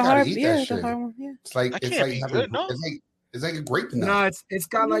 Yeah, you gotta eat that shit. The hard one, yeah. It's like it's like a grape nut. No, it's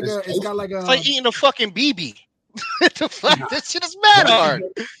got like a. It's like eating a fucking BB. The fuck? This shit is mad hard.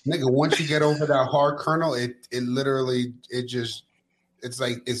 Nigga, once you get over that hard kernel, it literally it's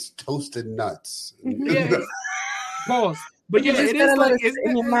like it's toasted nuts. Yeah. Pause. But yeah, it is like it's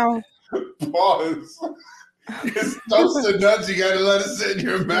in your mouth. Pause. It's toasted nuts. You gotta let it sit in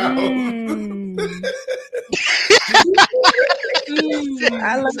your mouth.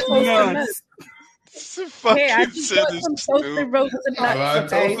 I love toasted nuts. Hey, I just got some toasted roasted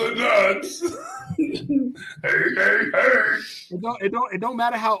nuts. Toasted nuts. Hey. It don't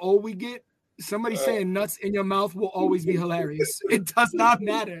matter how old we get. Somebody saying nuts in your mouth will always be hilarious. It does not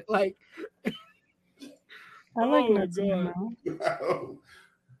matter. Like, I like nuts in my mouth.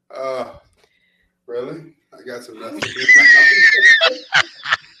 Really? I got some nuts in my mouth.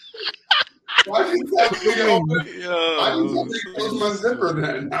 Why you tell me to close my zipper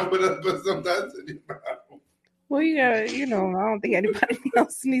then? I would have put some nuts in your mouth. Well, you gotta, I don't think anybody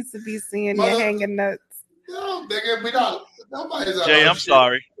else needs to be seeing you hanging nuts. No, nigga, we don't. Nobody's Jay, I'm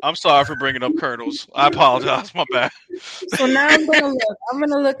sorry. I'm sorry for bringing up kernels. I apologize. My bad. So now I'm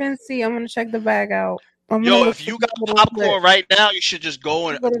gonna look and see. I'm gonna check the bag out. Yo, if you got popcorn right now, you should just go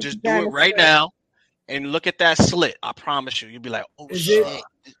and just do it right now and look at that slit. I promise you, you'll be like, oh shit.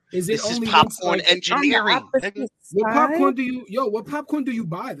 This is popcorn engineering. What popcorn do you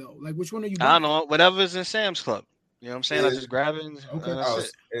buy though? Like, which one are you buying? I don't know. Whatever's in Sam's Club. You know what I'm saying? I just grab it.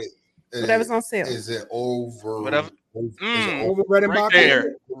 Whatever's on sale. Is it over? Whatever. Over bread and right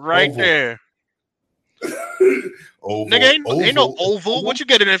there. Right there. Oval. Nigga, ain't no oval. What you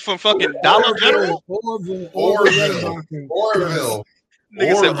getting it from fucking Dollar General? Orville.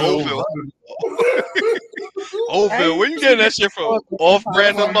 Nigga said Oval. Oval. Where you getting that shit from?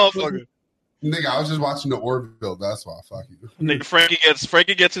 Off-brand motherfucker. Nigga, I was just watching the Orville. That's why. Fuck you. Nigga,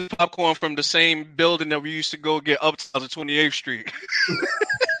 Frankie gets his popcorn from the same building that we used to go get uptown to 28th Street.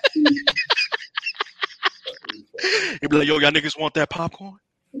 He'd be like, yo, y'all niggas want that popcorn?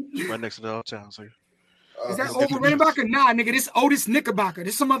 Right next to the uptown. So. Is that Oval Rickenbacker? Nah, nigga, this Otis Knickerbocker.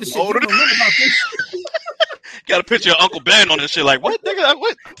 This some other shit. You don't know about this. Got a picture of Uncle Ben on this shit. Like, what, nigga?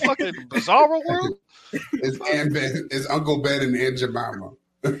 What? Fucking Bizarro World? It's Uncle Ben and Aunt Jemima.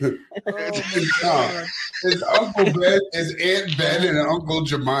 It's Uncle Ben, it's Aunt Ben and Uncle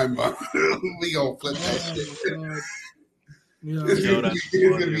Jemima. We gonna flip that shit. Yo, see,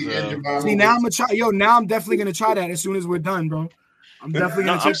 now I'm gonna try. Yo, now I'm definitely gonna try that as soon as we're done, bro. I'm definitely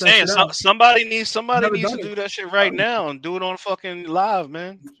gonna check that shit out. Somebody needs to do that shit right now and do it on fucking live,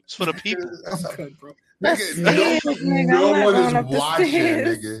 man. It's for the people. Good, bro. Nigga, no one is watching,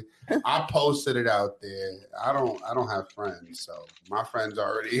 nigga. I posted it out there. I don't have friends, so my friends are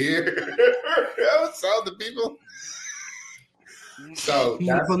already here. So the people. So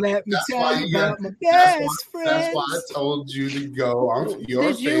that's why I told you to go on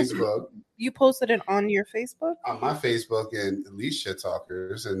your Facebook. You posted it on your Facebook? On my Facebook and at least Shit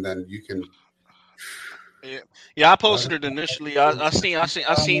Talkers, and then you can. Yeah, I posted it initially. I seen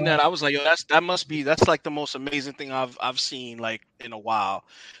that. I was like, yo, that's like the most amazing thing I've seen like in a while.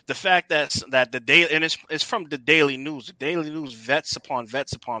 The fact that the daily, and it's from the Daily News. The Daily News vets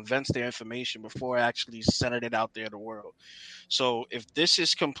their information before actually sending it out there to the world. So if this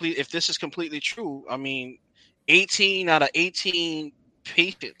is completely true, I mean, 18 out of 18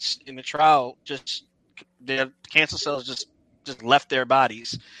 patients in the trial, just their cancer cells just left their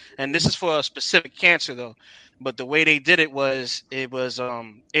bodies. And this is for a specific cancer though. But the way they did it was it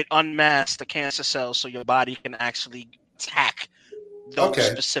unmasked the cancer cells so your body can actually attack those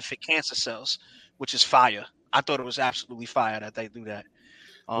specific cancer cells, which is fire. I thought it was absolutely fire that they do that.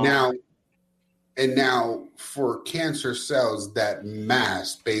 Now for cancer cells, that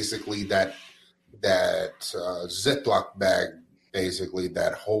mask, basically that Ziploc bag, basically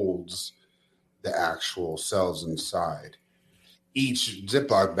that holds the actual cells inside. Each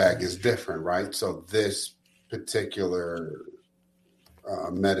Ziploc bag is different, right? So this particular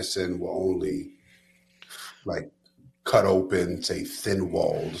medicine will only like cut open, say,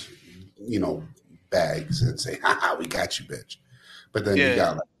 thin-walled, bags and say, "Ha, we got you, bitch." But then you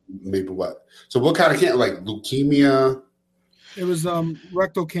got like maybe what? So what kind of cancer? Like leukemia? It was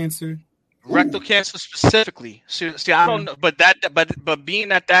rectal cancer. Rectal cancer specifically. See, I don't know, but being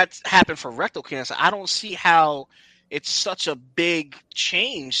that that's happened for rectal cancer, I don't see how it's such a big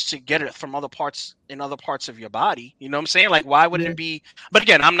change to get it from other parts of your body. You know what I'm saying? Like, why would it be? But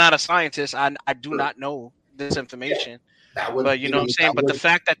again, I'm not a scientist. I do not know this information. But you know what I'm saying? But the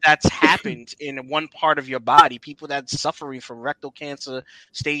fact that that's happened in one part of your body, people that's suffering from rectal cancer,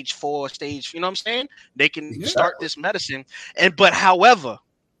 stage 4, you know what I'm saying? They can start this medicine. But however,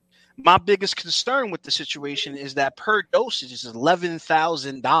 my biggest concern with the situation is that per dosage is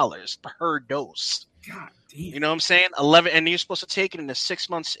 $11,000 per dose. God damn. You know what I'm saying? 11, and you're supposed to take it in a 6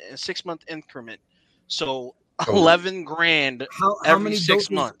 month increment. So $11,000 every 6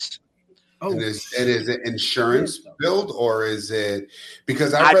 months. Oh, and is it insurance billed, or is it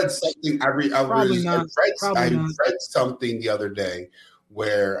because I read something? I read something the other day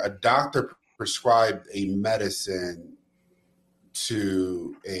where a doctor prescribed a medicine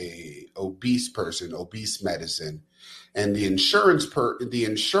to a obese medicine, and the insurance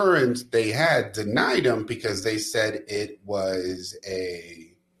they had denied them because they said it was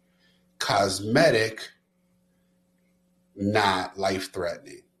a cosmetic, not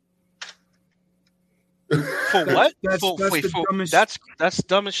life-threatening. For what? That's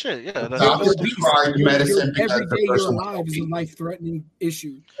dumb as shit. Yeah, doctor prescribed medicine because every day you're alive is a life-threatening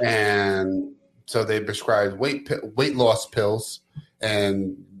issue, and so they prescribed weight loss pills,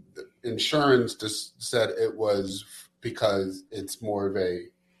 and insurance just said it was because it's more of a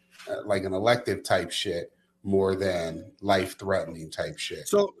like an elective type shit more than life-threatening type shit.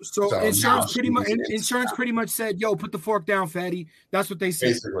 So insurance pretty much said, "Yo, put the fork down, fatty." That's what they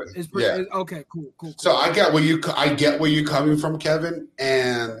said. Basically, okay, cool. So I get where you're coming from, Kevin,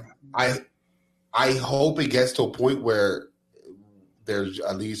 and I hope it gets to a point where there's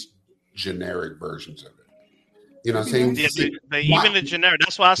at least generic versions of it. You know what I'm saying? Even the generic.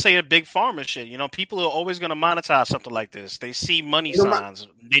 That's why I say a big pharma shit. You know, people are always going to monetize something like this. They see money signs.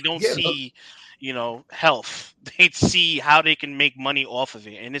 They don't see. Health. They see how they can make money off of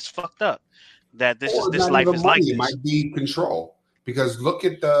it, and it's fucked up. That this life is like this. It might be control because look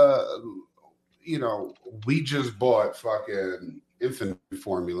at we just bought fucking infant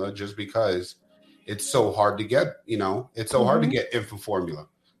formula just because it's so hard to get. It's so hard to get infant formula.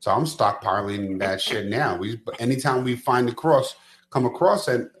 So I'm stockpiling that shit now. Anytime we come across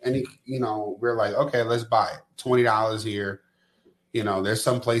it, we're like, okay, let's buy it. $20 here. There's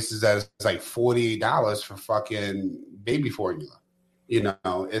some places that it's like $48 for fucking baby formula.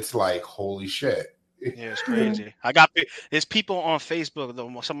 It's like, holy shit. Yeah, it's crazy. There's people on Facebook,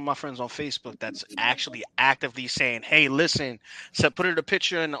 though, some of my friends on Facebook that's actually actively saying, "Hey, listen," so put it a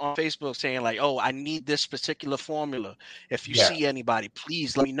picture on Facebook saying like, "Oh, I need this particular formula. If you see anybody,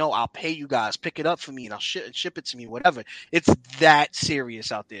 please let me know. I'll pay you guys. Pick it up for me, and I'll ship it to me. Whatever." It's that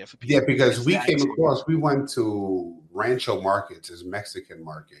serious out there for people. Yeah, because we went to Rancho Markets, it's Mexican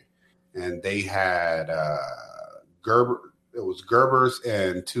market, and they had Gerber. It was Gerber's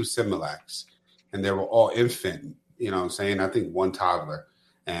and 2 Similacs. And they were all infant, you know what I'm saying? I think 1 toddler.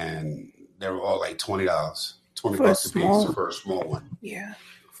 And they were all like $20. $20 a piece for a small one. Yeah.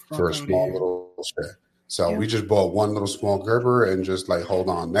 For a small little shit. So we just bought 1 little small Gerber and just like, hold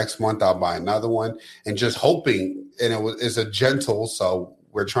on. Next month I'll buy another one. And just hoping, and it's a gentle, so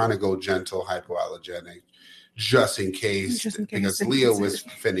we're trying to go gentle, hypoallergenic, just in case because Leah was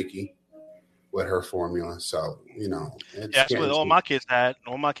finicky with her formula, so that's what all my kids had.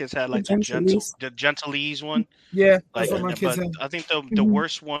 All my kids had like the Gentle-Ease one. Yeah, like, that's what my kids had. I think the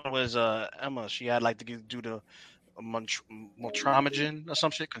worst one was Emma. She had like to do the Motramagen or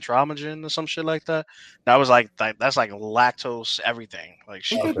some shit, Contromagen or some shit like that. That was like that's like lactose everything. Like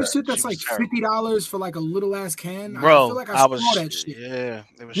the shit that's like $50 for like a little ass can. Bro, I feel like I saw that shit. Yeah,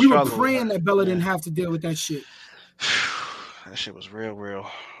 we were praying that Bella didn't have to deal with that shit. That shit was real.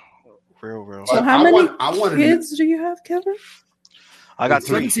 So how many kids do you have, Kevin? I got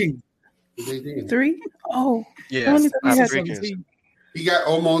 3. 3? Oh, yeah. I have 3 kids. He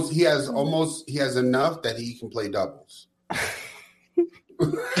has enough that he can play doubles.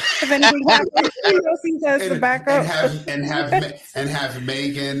 If anything happens, he has the backup. And have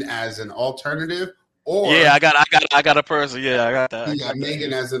Megan as an alternative. Or I got a person. Yeah, I got that. He got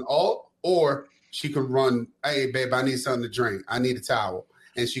Megan as an alt, or she can run. Hey, babe, I need something to drink. I need a towel.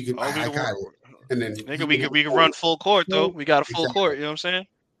 And she can. I got it. And then we can run full court though. We got a full court. You know what I'm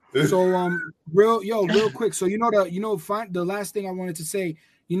saying? So real quick. So the last thing I wanted to say.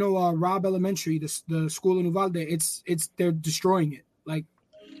 Robb Elementary, the school in Uvalde. They're destroying it. Like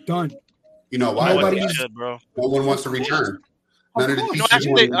done. You know why? Bro. No one wants to return. None of the teachers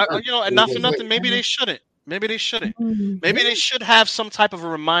and not for nothing. Maybe they shouldn't. Maybe they should have some type of a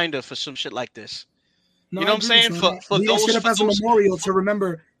reminder for some shit like this. No, you know what I'm saying? For those set up as a memorial to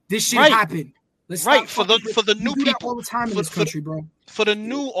remember this shit happened. For the new people all the time in this country, bro. For the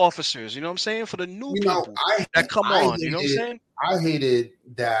new officers, you know what I'm saying? For the new people that come on, you know what I'm saying? I hated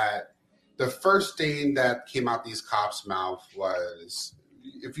that the first thing that came out these cops' mouth was,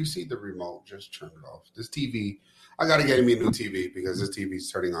 if you see the remote, just turn it off. This TV, I got to get me a new TV because this TV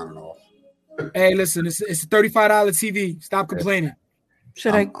is turning on and off. Hey, listen, it's a $35 TV. Stop complaining.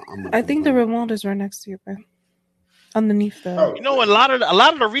 I think the remote is right next to you, bro. Underneath the. You know, a lot of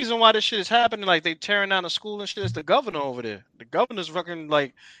the reason why this shit is happening, like they tearing down the school and shit, is the governor over there. The governor's fucking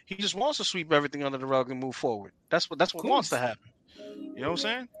like he just wants to sweep everything under the rug and move forward. That's what wants to happen. You know what I'm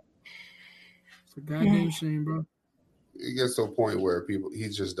saying? It's a goddamn shame, bro. It gets to a point where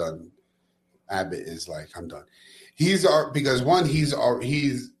he's just done. Abbott is like, I'm done. He's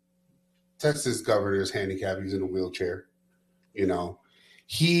Texas governor is handicapped. He's in a wheelchair. You know,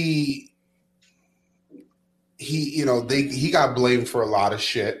 he got blamed for a lot of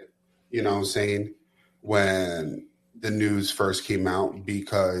shit, you know what I'm saying, when the news first came out,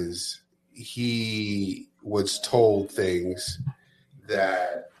 because he was told things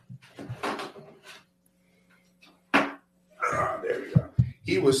that there we go.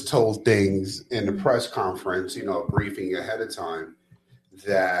 He was told things in the press conference, a briefing ahead of time,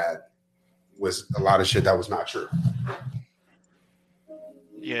 that was a lot of shit that was not true.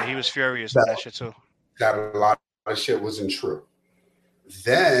 Yeah, he was furious with that shit too. That a lot of shit wasn't true.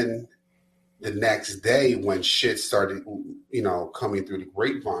 Then the next day, when shit started, coming through the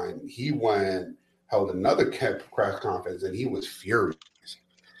grapevine, he held another press conference, and he was furious.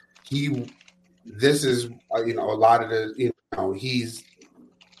 This is, a lot of the, he's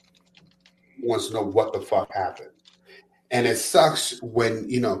wants to know what the fuck happened, and it sucks when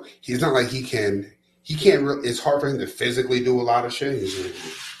he's not like he can't. It's hard for him to physically do a lot of shit.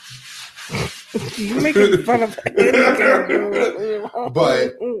 You're making fun of him.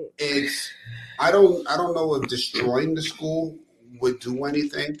 But I don't know if destroying the school would do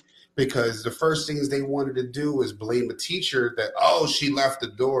anything, because the first things they wanted to do was blame a teacher that, she left the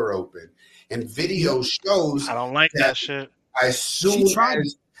door open. And video shows I don't like that shit. As soon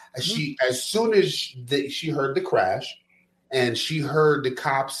as she heard the crash and she heard the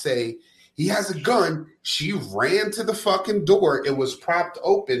cops say, he has a gun, she ran to the fucking door. It was propped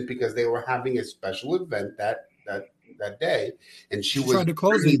open because they were having a special event that day, and she was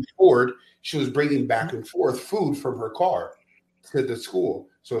bringing back and forth food from her car. to the school.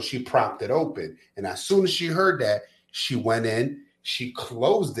 So she propped it open. And as soon as she heard that, she went in, she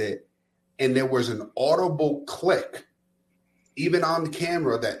closed it, and there was an audible click, even on the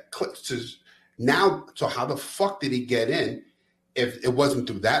camera, that clicks. Now, so how the fuck did he get in? If it wasn't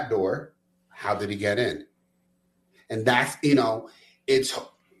through that door, how did he get in? And that's,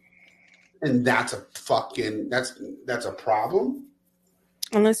 that's a problem.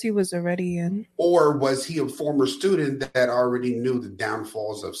 Unless he was already in. Or was he a former student that already knew the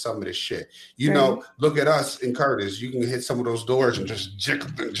downfalls of some of this shit? Look at us in Curtis. You can hit some of those doors and just jick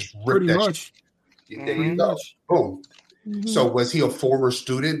and just rip pretty that much. Shit. There you go. Boom. Mm-hmm. So was he a former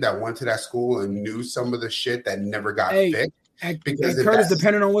student that went to that school and knew some of the shit that never got fixed? Because Curtis,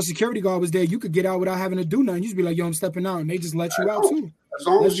 depending on what security guard was there, you could get out without having to do nothing. You just be like, yo, I'm stepping out. And they just let you out too. As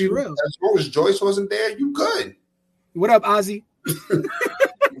long as Joyce wasn't there, you good. What up, Ozzy?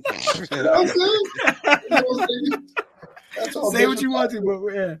 Say what you want to,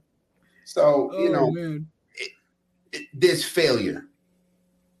 but yeah. So, there's failure.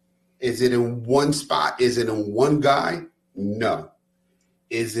 Is it in one spot? Is it in one guy? No.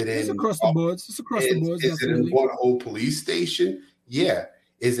 Is it in? It's across the boards. It's across the boards. Is it in one whole police station? Yeah.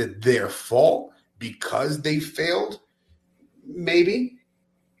 Is it their fault because they failed? Maybe.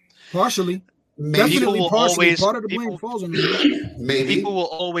 Partially. Maybe. Definitely partially. Part of the blame falls on them. Maybe. People will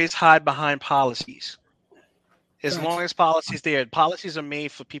always hide behind policies. As long as policies are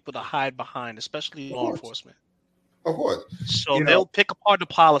made for people to hide behind, especially law enforcement. Of course. So they'll pick apart the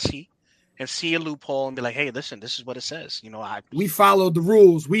policy and see a loophole and be like, "Hey, listen, this is what it says." We followed the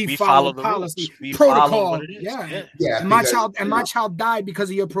rules. We followed the policy, protocol. Yeah. And my child died because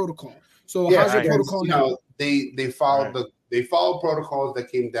of your protocol. So how's your protocol now? They followed protocols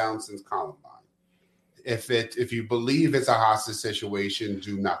that came down since Columbine. If you believe it's a hostage situation,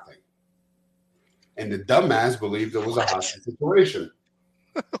 do nothing. And the dumbass believed it was a hostage situation.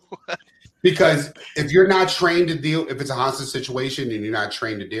 Because if you're not trained to if it's a hostage situation and you're not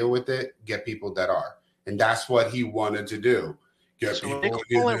trained to deal with it, get people that are. And that's what he wanted to do.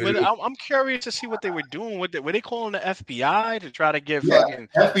 I'm curious to see what they were doing with it. Were they calling the FBI to try to get fucking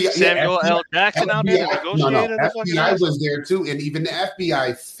Samuel L. Jackson out there to negotiate? No. FBI was there too. And even the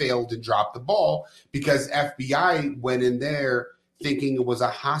FBI failed to drop the ball because FBI went in there thinking it was a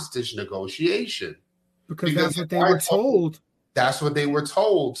hostage negotiation. Because that's what they were told. That's what they were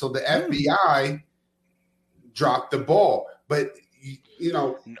told. So the FBI dropped the ball. But,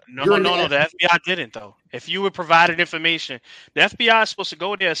 No, the FBI didn't, though. If you were provided information, the FBI is supposed to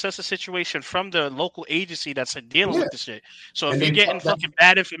go there, assess the situation from the local agency that's dealing with the shit. So if you're getting fucking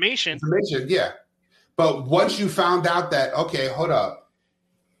bad information. Yeah. But once you found out that, okay, hold up.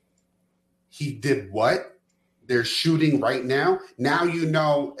 He did what? They're shooting right now. Now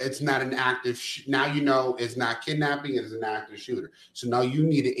it's not an active. Now it's not kidnapping. It's an active shooter. So now you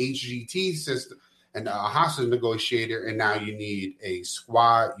need an HGT system and a hostage negotiator, and now you need a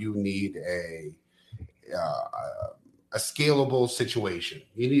squad. You need a scalable situation.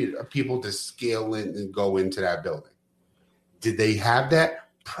 You need people to scale in and go into that building. Did they have that?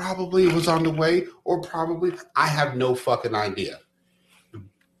 Probably it was on the way, or probably I have no fucking idea.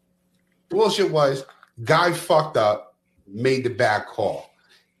 Bullshit was. Guy fucked up, made the bad call.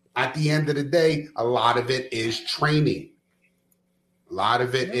 At the end of the day, a lot of it is training.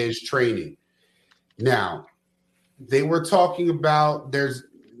 Now, they were talking about they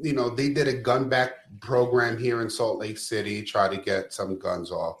did a gun back program here in Salt Lake City, try to get some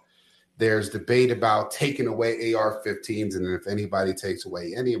guns off. There's debate about taking away AR-15s, and if anybody takes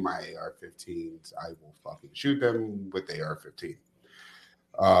away any of my AR-15s, I will fucking shoot them with the AR-15.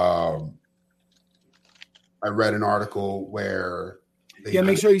 I read an article where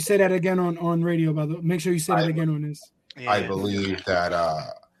make sure you say that again on radio, by the way. Make sure you say that again on this. I believe that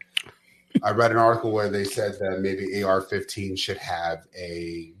I read an article where they said that maybe AR-15 should have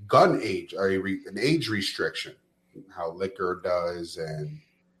a gun age or an age restriction, how liquor does and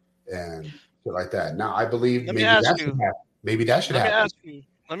shit like that. Now I believe maybe that should happen.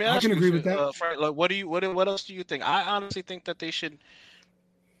 Let me ask you. I can agree with that. Frank, what else do you think? I honestly think that they should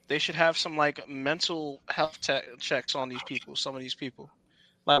have some like mental health checks on these people. Some of these people,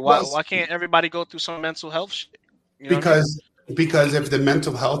 like why can't everybody go through some mental health shit? Because if the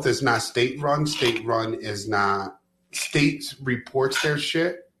mental health is not state run is not state reports their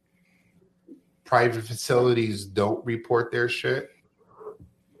shit. Private facilities don't report their shit.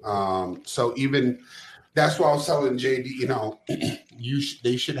 So even that's why I was telling JD,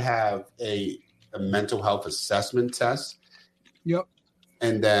 they should have a mental health assessment test. Yep.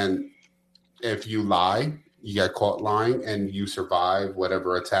 And then if you lie, you get caught lying and you survive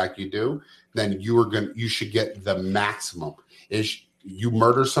whatever attack you do, then you should get the maximum. Is you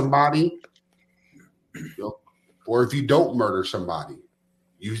murder somebody, or if you don't murder somebody,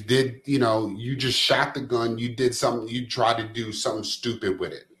 you did, you just shot the gun, you did something, you tried to do something stupid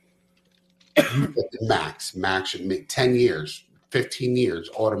with it. You get the max. Max should make 10 years, 15 years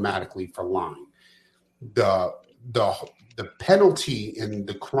automatically for lying. The penalty in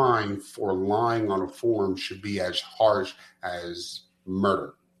the crime for lying on a form should be as harsh as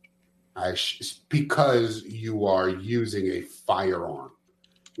murder, because you are using a firearm.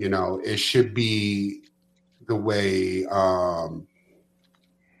 It should be the way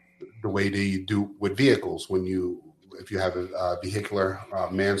they do with vehicles. If you have a vehicular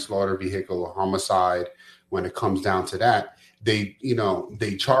manslaughter, vehicular homicide, when it comes down to that, they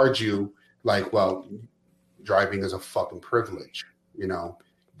charge you like, well, driving is a fucking privilege.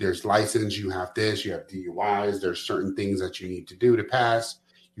 There's license, you have this, you have DUIs, there's certain things that you need to do to pass.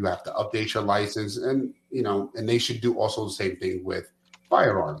 You have to update your license, and they should do also the same thing with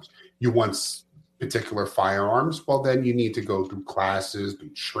firearms. You want particular firearms, well, then you need to go through classes, do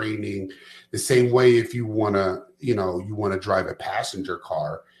training. The same way, if you want to drive a passenger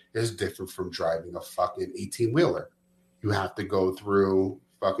car, is different from driving a fucking 18-wheeler. You have to go through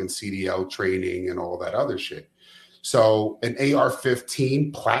fucking CDL training and all that other shit. So an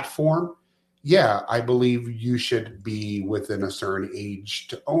AR-15 platform, yeah, I believe you should be within a certain age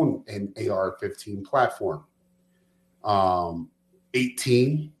to own an AR-15 platform.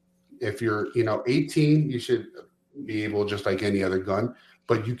 18, if you're 18, you should be able, just like any other gun.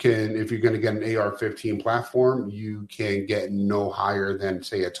 But you can, if you're going to get an AR-15 platform, you can get no higher than,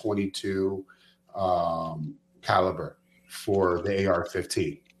 say, a 22 caliber for the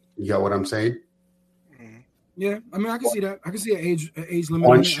AR-15. You get what I'm saying? Yeah, I mean, I can see that. I can see an age limit.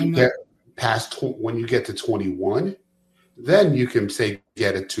 Once you get past, when you get to 21, then you can say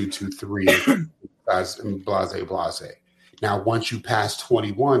get a 223 blase. Now, once you pass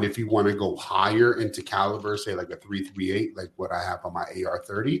 21, if you want to go higher into caliber, say like a 338, like what I have on my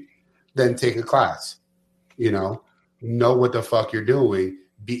AR-30, then take a class. Know what the fuck you're doing.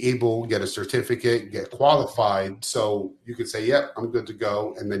 Be able to get a certificate, get qualified, so you can say, yep, I'm good to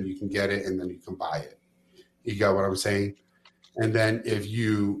go, and then you can get it, and then you can buy it. You got what I'm saying? And then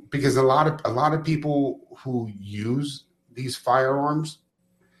because a lot of people who use these firearms,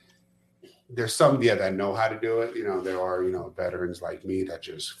 there's some that know how to do it. There are veterans like me that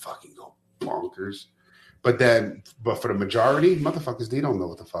just fucking go bonkers. But for the majority, motherfuckers, they don't know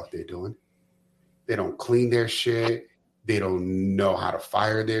what the fuck they're doing. They don't clean their shit. They don't know how to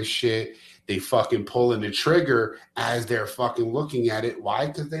fire their shit. They fucking pulling the trigger as they're fucking looking at it. Why?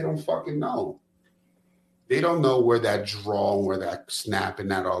 Because they don't fucking know. They don't know where that draw, where that snap and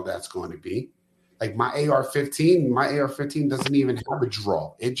that all that's going to be. Like my AR-15 doesn't even have a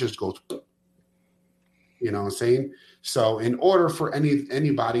draw. It just goes, you know what I'm saying? So in order for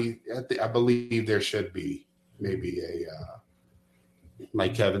anybody, I believe there should be maybe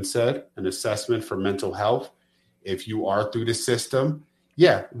like Kevin said, an assessment for mental health. If you are through the system,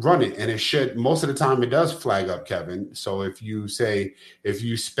 yeah, run it. And it should, most of the time it does flag up, Kevin. So if you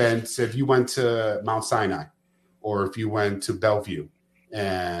went to Mount Sinai, or if you went to Bellevue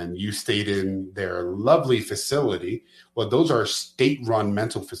and you stayed in their lovely facility, well, those are state-run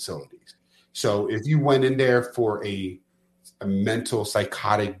mental facilities. So if you went in there for a mental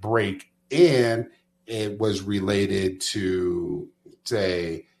psychotic break and it was related to,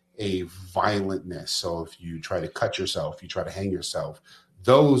 say, a violentness. So if you try to cut yourself, you try to hang yourself,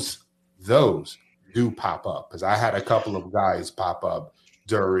 those do pop up. Because I had a couple of guys pop up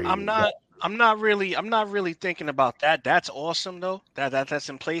during. I'm not really thinking about that. That's awesome though. That's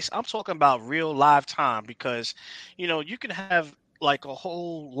in place. I'm talking about real live time, because you can have like a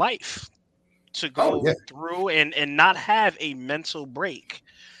whole life to go through and not have a mental break.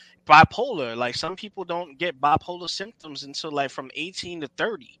 Bipolar, like some people don't get bipolar symptoms until like from 18 to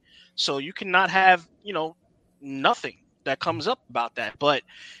 30. So you cannot have, nothing that comes up about that. But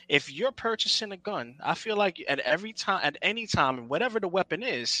if you're purchasing a gun, I feel like at any time, whatever the weapon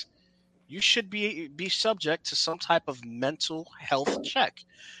is, you should be subject to some type of mental health check.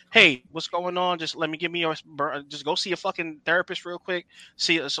 Hey, what's going on? Just just go see a fucking therapist real quick.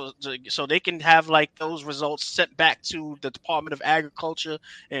 See, so they can have like those results sent back to the Department of Agriculture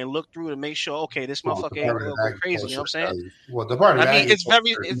and look through to make sure, okay, this motherfucker ain't gonna go crazy. You know what I'm saying? Well, Department of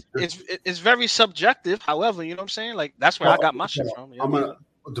Agriculture, it's very subjective. However, you know what I'm saying? Like that's where I got my shit from.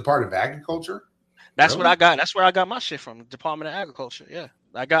 Department of Agriculture. That's what I got. That's where I got my shit from. The Department of Agriculture. Yeah,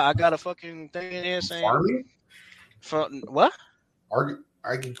 I got a fucking thing in here saying farming. For what?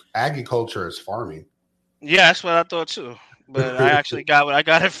 Agriculture is farming. Yeah, that's what I thought too. But I actually got what I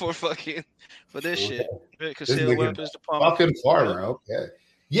got it for this shit. Concealed weapons department. Fucking farmer. Okay.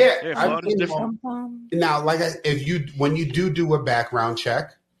 Yeah, Florida's different. Now, when you do a background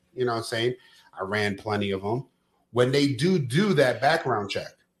check, you know what I'm saying? I ran plenty of them. When they do that background check.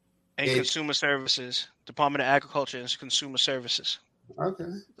 And Consumer Services. Department of Agriculture and Consumer Services. Okay.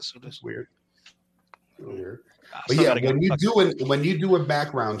 That's weird. But yeah, when you do a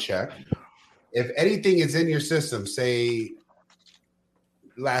background check, if anything is in your system, say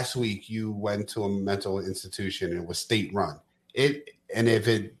last week you went to a mental institution and it was state run, and if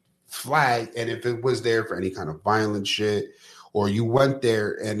it flagged and if it was there for any kind of violent shit, or you went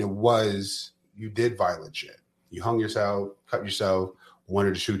there and you did violent shit, you hung yourself, cut yourself,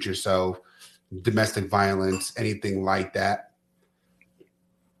 wanted to shoot yourself, domestic violence, anything like that,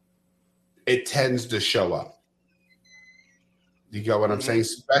 it tends to show up. You got what I'm saying?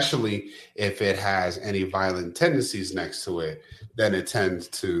 Especially if it has any violent tendencies next to it, then it tends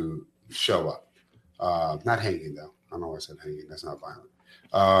to show up. Not hanging, though. I don't know why I said hanging. That's not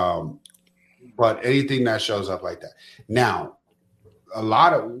violent. But anything that shows up like that. Now, a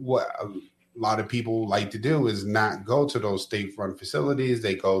lot of people like to do is not go to those state-run facilities.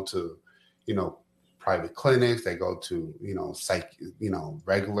 They go to, private clinics. They go to,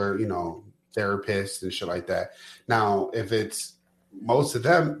 regular, therapists and shit like that. Now, if it's most of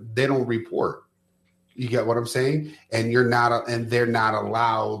them, they don't report. You get what I'm saying? And they're not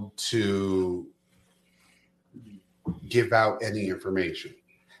allowed to give out any information.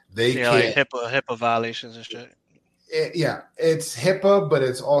 They can't. Like HIPAA violations and shit. It's HIPAA, but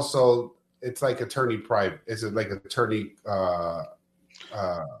it's like attorney private. It's like attorney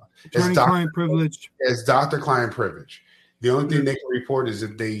client privilege. It's doctor-client privilege. The only thing they can report is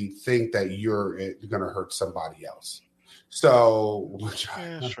if they think that you're going to hurt somebody else. So, that's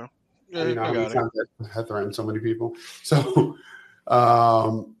true. I threatened so many people. So,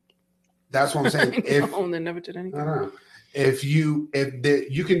 that's what I'm saying. They never did anything. I don't know. If you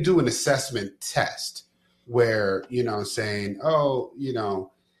can do an assessment test where, saying,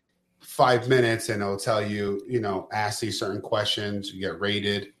 5 minutes and it'll tell you, ask these certain questions, you get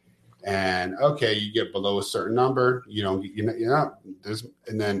rated. And okay, you get below a certain number,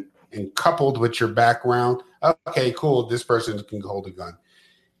 and coupled with your background, okay, cool, this person can hold a gun.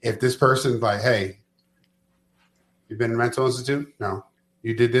 If this person's like, hey, you've been in a mental institute? No.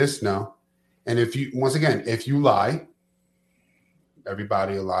 You did this? No. And if you lie,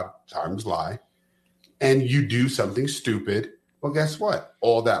 everybody a lot of times lie, and you do something stupid, well, guess what?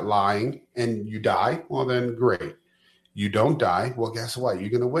 All that lying and you die, well, then great. You don't die, well, guess what? You're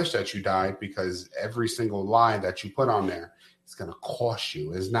going to wish that you died, because every single lie that you put on there is going to cost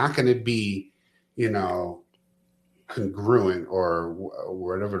you. It's not going to be, congruent or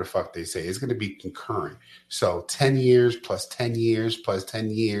whatever the fuck they say. It's going to be concurrent. So 10 years plus 10 years plus 10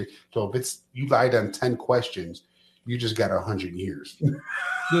 years. So if you lied on 10 questions, you just got 100 years.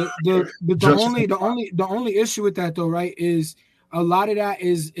 The only issue with that, though, right, is a lot of that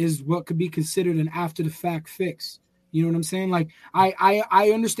is what could be considered an after the fact fix. You know what I'm saying? Like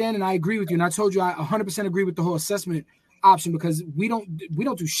I understand and I agree with you. And I told you I 100% agree with the whole assessment option, because we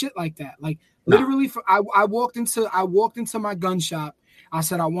don't do shit like that. Like literally, I walked into my gun shop. I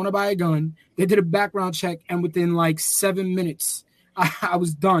said I want to buy a gun. They did a background check, and within like 7 minutes, I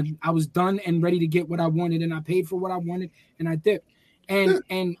was done. I was done and ready to get what I wanted, and I paid for what I wanted, and I dipped. And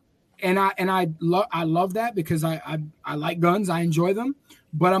I love that, because I like guns. I enjoy them,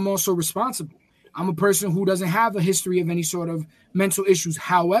 but I'm also responsible. I'm a person who doesn't have a history of any sort of mental issues.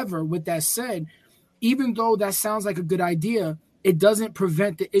 However, with that said, even though that sounds like a good idea, it doesn't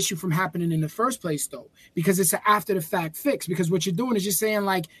prevent the issue from happening in the first place, though, because it's an after the fact fix. Because what you're doing is you're saying,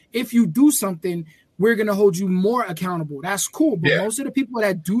 like, if you do something, we're going to hold you more accountable. That's cool. But most of the people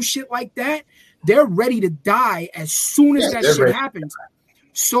that do shit like that, they're ready to die as soon as that shit happens.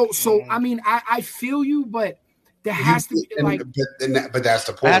 So I mean, I feel you, but there has to be like, but that's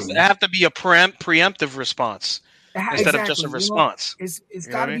the point. It have to be a preemptive response instead of just a response. It's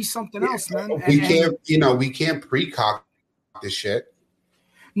got to be something else, man. We can't precock this shit.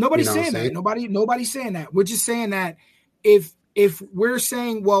 Nobody's saying that. Nobody's saying that. We're just saying that if we're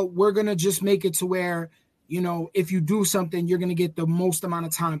saying, well, we're gonna just make it to where, if you do something, you're gonna get the most amount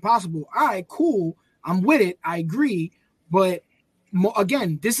of time possible. All right, cool. I'm with it. I agree, but.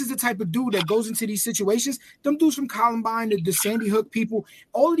 Again, this is the type of dude that goes into these situations. Them dudes from Columbine, the Sandy Hook people,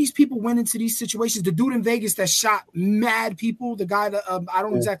 all of these people went into these situations. The dude in Vegas that shot mad people, the guy that I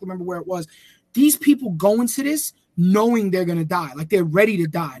don't exactly remember where it was. These people go into this knowing they're gonna die, like they're ready to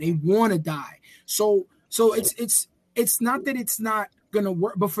die. They want to die. So it's not that it's not gonna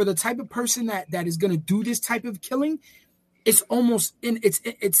work. But for the type of person that is gonna do this type of killing, it's almost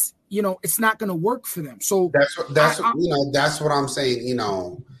it's you know, it's not gonna work for them. So that's what I'm saying.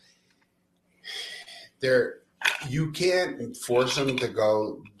 You can't force them to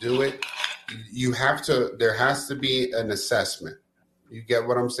go do it. You have to. There has to be an assessment. You get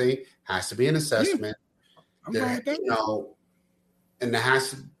what I'm saying? Has to be an assessment. Yeah. And it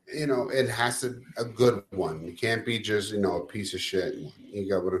has to. It has to a good one. It can't be just a piece of shit. You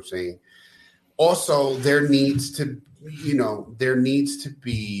get what I'm saying? Also, there needs to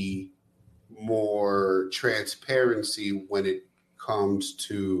be more transparency when it comes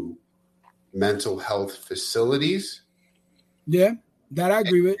to mental health facilities. Yeah, that I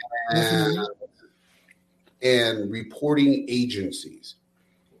agree with. And reporting agencies,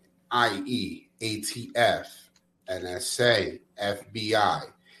 i.e., ATF, NSA, FBI,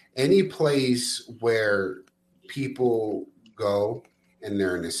 any place where people go and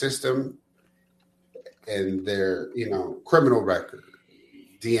they're in the system and their criminal record,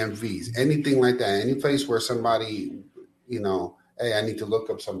 DMVs, anything like that, any place where somebody, hey, I need to look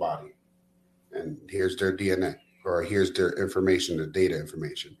up somebody, and here's their DNA or here's their information, the data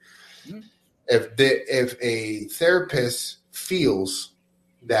information. Mm-hmm. If a therapist feels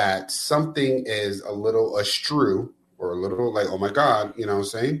that something is a little astrew or a little like, oh my God, you know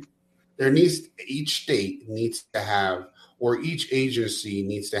what I'm saying? Each state needs to have, or each agency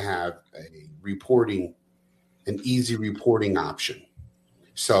needs to have an easy reporting option.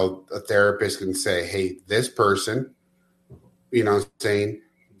 So a therapist can say, hey, this person, you know what I'm saying,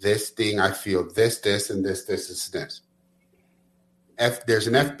 this thing, I feel this, and this, this. There's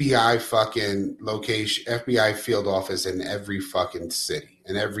an FBI fucking location, FBI field office in every fucking city,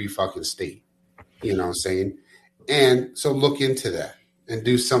 in every fucking state. You know what I'm saying? And so look into that and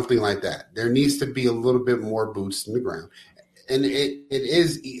do something like that. There needs to be a little bit more boots in the ground. And it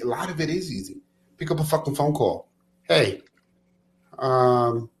is, a lot of it is easy. Pick up a fucking phone call. Hey,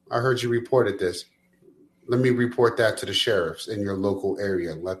 I heard you reported this. Let me report that to the sheriffs in your local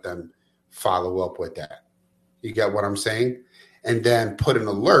area. Let them follow up with that. You get what I'm saying? And then put an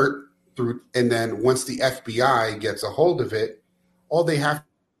alert through. And then once the FBI gets a hold of it, all they have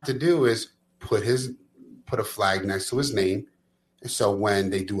to do is put a flag next to his name. So when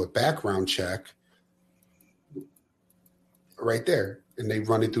they do a background check, right there, and they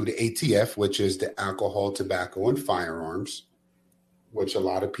run it through the ATF, which is the alcohol, tobacco, and firearms, which a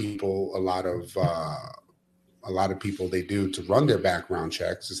lot of people they do to run their background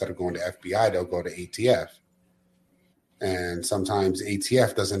checks. Instead of going to FBI, they'll go to ATF. And sometimes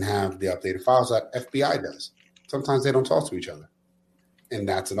ATF doesn't have the updated files that FBI does. Sometimes they don't talk to each other. And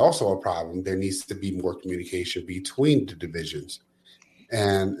that's also a problem. There needs to be more communication between the divisions.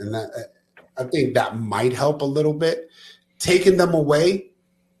 And that, I think that might help a little bit. Taking them away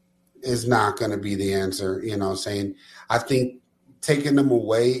is not going to be the answer. You know what I'm saying? I think taking them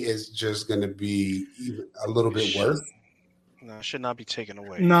away is just going to be a little bit worse. No, it should not be taken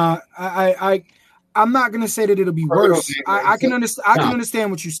away. No, I'm not going to say that it'll be worse. I can understand. I can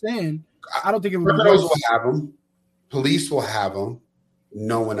understand what you're saying. I don't think it will be worse. Criminals will have them. Police will have them.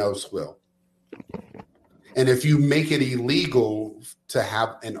 No one else will. And if you make it illegal to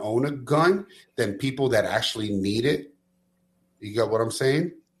have and own a gun, then people that actually need it, you get what I'm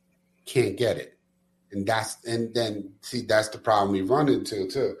saying, can't get it. And that's the problem we run into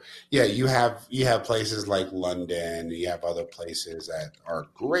too. Yeah, you have places like London, you have other places that are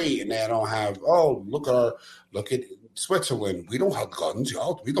great and they don't have, look at Switzerland. We don't have guns.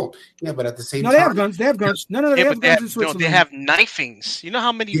 We don't. Yeah, but at the same time, they have guns. They have guns. No, they have guns in Switzerland. They have knifings. You know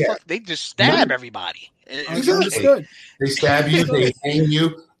how many they just stab everybody. Exactly. They stab you, they hang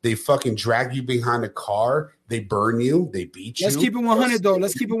you, they fucking drag you behind a car, they burn you, they beat you. Let's keep it 100 though.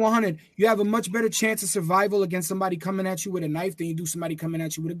 Let's keep it 100. You have a much better chance of survival against somebody coming at you with a knife than you do somebody coming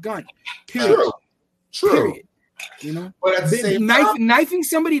at you with a gun. Period. True. Period. You know, but at the same time, knifing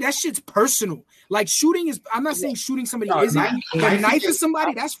somebody, that shit's personal. Like shooting is. I'm not saying shooting somebody isn't, but knifing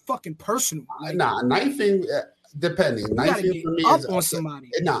somebody, that's fucking personal. Like, knifing. Depending, knifing for me is on somebody.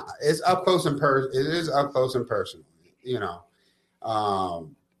 It's up close and personal. It is up close and personal. You know,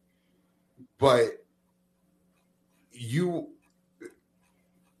 but if you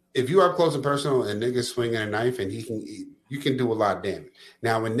are up close and personal and niggas swinging a knife and you can do a lot of damage.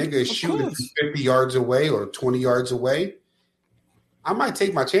 Now, when niggas is shooting 50 yards away or 20 yards away, I might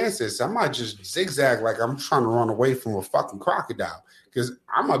take my chances. I might just zigzag like I'm trying to run away from a fucking crocodile because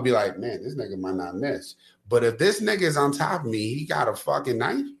I might be like, man, this nigga might not miss. But if this nigga is on top of me, he got a fucking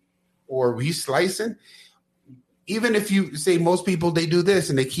knife or he's slicing. Even if you say most people, they do this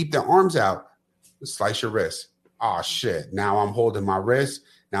and they keep their arms out, slice your wrist. Oh shit! Now I'm holding my wrist.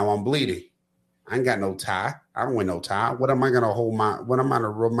 Now I'm bleeding. I ain't got no tie. I don't wear no tie. What am I gonna hold my? What am I gonna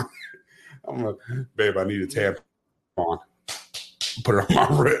rub my? I'm like, babe, I need a tampon. Put it on my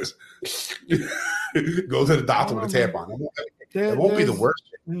wrist. Go to the doctor with a tampon. It won't be the worst.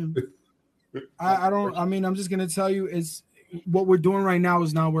 I mean, I'm just gonna tell you, it's what we're doing right now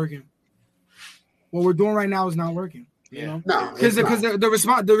is not working. What we're doing right now is not working. You know, because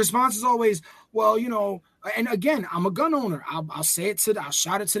the response is always, well, you know, and again, I'm a gun owner. I'll say it I'll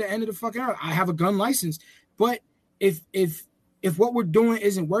shout it to the end of the fucking earth. I have a gun license, but if what we're doing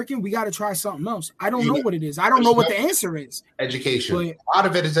isn't working, we got to try something else. I don't know what it is. I don't know what the answer is. Education. A lot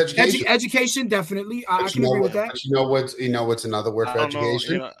of it is education. Education, definitely. I can agree with that. But you know what's another word for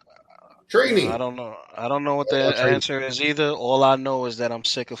education? Training. I don't know. I don't know what the answer is either. All I know is that I'm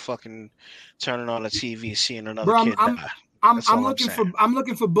sick of fucking turning on the TV, seeing another kid die. I'm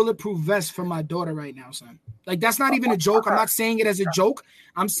looking for bulletproof vests for my daughter right now, son. Like, that's not even a joke. I'm not saying it as a joke.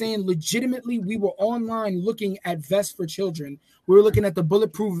 I'm saying legitimately, we were online looking at vests for children. We were looking at the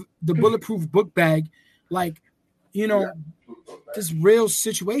bulletproof book bag, like, you know, just real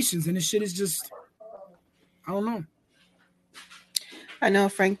situations, and this shit is just, I don't know. I know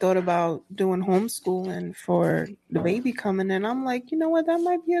Frank thought about doing homeschooling for the baby coming in. I'm like, you know what? That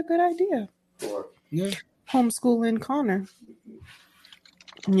might be a good idea. Yeah. Homeschooling Connor.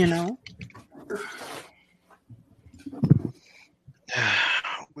 You know?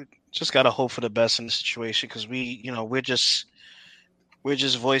 We just gotta hope for the best in the situation, because we're just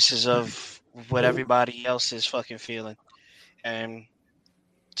voices of what everybody else is fucking feeling. And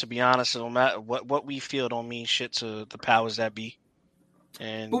to be honest, no matter what we feel don't mean shit to the powers that be.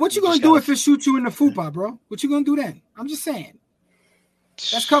 But what you gonna do if it shoots you in the fupa, bro? What you gonna do then? I'm just saying.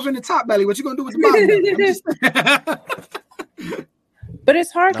 That's covering the top belly. What you gonna do with the bottom belly? But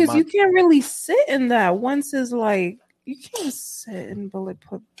it's hard because you can't really sit in that. Once is like, you can't sit in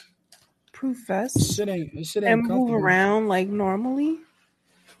bulletproof vests and move around like normally.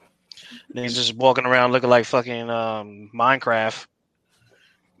 He's just walking around looking like fucking Minecraft.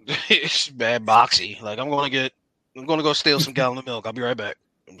 It's bad boxy. Like, I'm gonna go steal some gallon of milk. I'll be right back.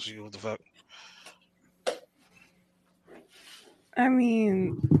 Let me see what the fuck. I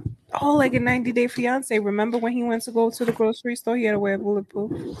mean, like a 90 Day Fiance. Remember when he went to go to the grocery store? He had to wear bulletproof.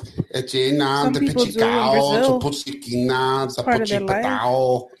 Some people do in Brazil. Part of their life.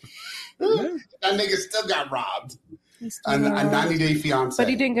 That nigga still got robbed. A 90 Day Fiance. But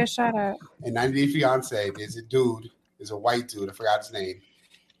he didn't get shot at. A 90 Day Fiance, there's a white dude, I forgot his name.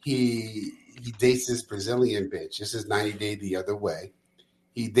 He dates this Brazilian bitch. This is 90 Day the other way.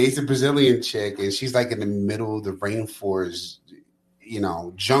 He dates a Brazilian chick, and she's like in the middle of the rainforest, you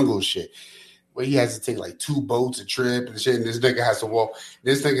know, jungle shit, where he has to take like 2 boats a trip and shit. And this nigga has to walk.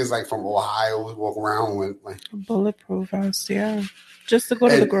 This nigga's like from Ohio, walk around with like bulletproof vest, yeah, just to go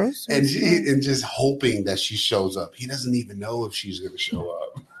to the grocery and just hoping that she shows up. He doesn't even know if she's gonna show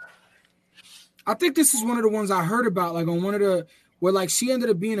up. I think this is one of the ones I heard about, like on one of the. Where like she ended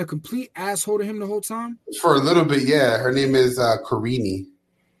up being a complete asshole to him the whole time? For a little bit, yeah. Her name is Karini.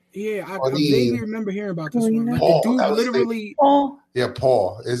 Yeah, I vaguely remember hearing about this one. Like Paul, the dude literally Paul. Yeah,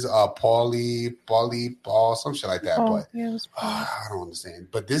 Paul. Is Paul, some shit like that. Paul. But Yeah, it was Paul. I don't understand.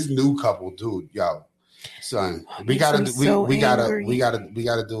 But this new couple, dude, yo, son, we gotta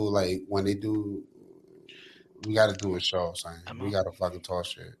do like when they do. We gotta do a show, son. We gotta fucking talk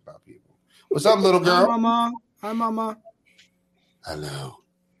shit about people. What's up, little girl? Hi, mama. Hello,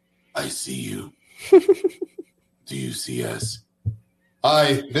 I see you. Do you see us?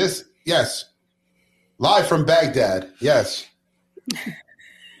 Hi, yes. Live from Baghdad, yes.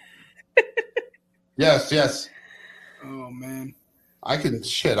 Yes. Oh man. I can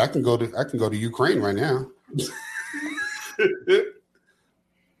go to Ukraine right now.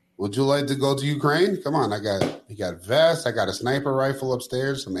 Would you like to go to Ukraine? Come on, you got vests, I got a sniper rifle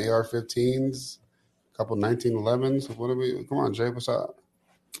upstairs, some AR-15s. Couple 1911s. What are we? Come on, Jay. What's up?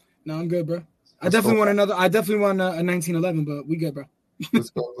 No, I'm good, bro. I definitely want a 1911, but we good, bro.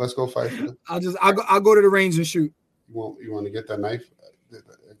 Let's go fight. I'll go to the range and shoot. You want to get that knife? I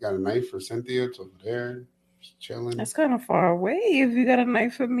got a knife for Cynthia. It's over there, just chilling. That's kind of far away. If you got a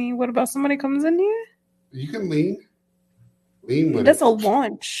knife for me, what about somebody comes in here? You can lean with That's a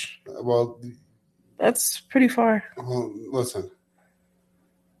launch. Well, that's pretty far. Well, listen,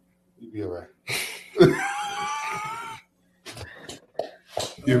 you'll be all right.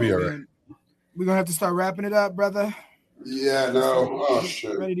 You'll be all right. We're gonna have to start wrapping it up, brother. Yeah, no. Oh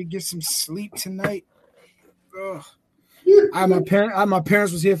shit. Ready to get some sleep tonight. Ugh. My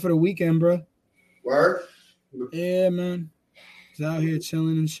parents was here for the weekend, bro. Word? Yeah, man. He's out here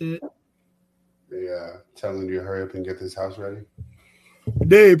chilling and shit. Yeah, telling you to hurry up and get this house ready?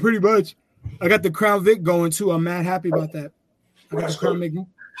 Day, pretty much. I got the Crown Vic going too. I'm mad happy about that. I got the Crown Vic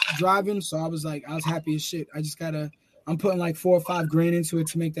driving, so I was happy as shit. I'm putting like $4 or $5 grand into it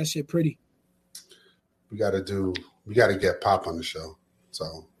to make that shit pretty. We gotta get Pop on the show.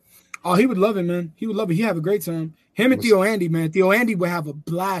 So oh, he would love it, man. He would love it. He'd have a great time. Him and Theo Andy, man. Theo Andy would have a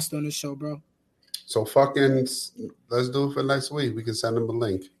blast on the show, bro. So fucking let's do it for next week. We can send him a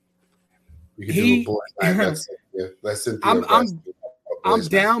link. We can do a boy night. Let's I'm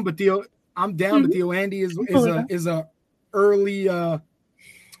down, but Theo Andy is a early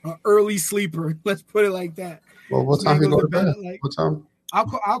sleeper. Let's put it like that. Well, what time you go to bed? What time?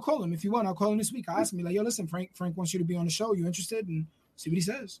 I'll call him if you want. I'll call him this week. I'll ask him like, yo, listen, Frank wants you to be on the show. You interested? And see what he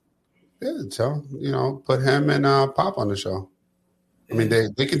says. Yeah, so put him and Pop on the show. I mean,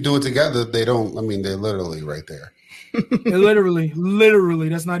 they can do it together. They don't. I mean, they're literally right there. They're literally.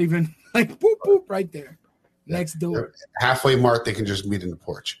 That's not even like boop boop right there, next door. Halfway mark, they can just meet in the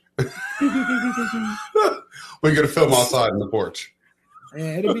porch. We're gonna film outside in the porch.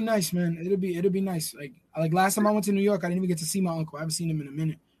 Yeah, it'll be nice, man. It'll be nice. Like last time I went to New York, I didn't even get to see my uncle. I haven't seen him in a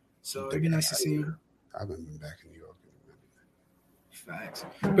minute, so it'd be nice to see him. I haven't been back in New York in a minute. Facts.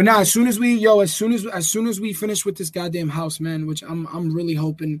 But now, as soon as we finish with this goddamn house, man, which I'm really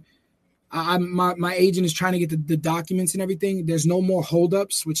hoping. My agent is trying to get the documents and everything. There's no more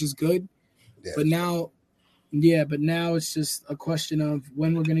holdups, which is good. Yeah. But now it's just a question of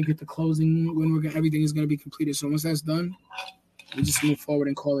when we're gonna get the closing, everything is gonna be completed. So once that's done, we just move forward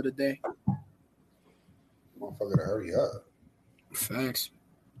and call it a day. Motherfucker, to hurry up. Facts.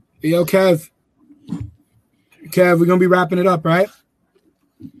 Yo, Kev, we're gonna be wrapping it up, right?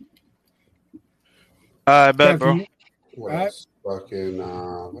 I bet, bro. What else? Fucking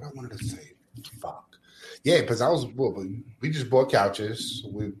what I wanted to say. Fuck. Yeah, because we just bought couches.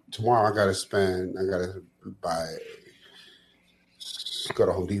 Tomorrow I gotta go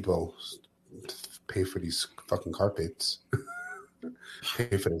to Home Depot, pay for these fucking carpets.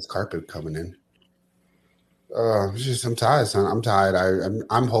 Pay for this carpet coming in. I'm tired, son. I'm tired.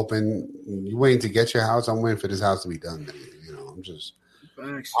 I'm hoping you waiting to get your house. I'm waiting for this house to be done.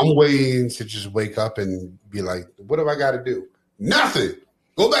 I'm waiting to just wake up and be like, what do I got to do? Nothing.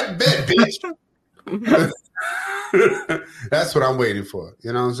 Go back to bed, bitch. That's what I'm waiting for.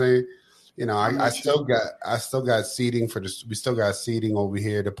 You know what I'm saying? I still got seating for this. We still got seating over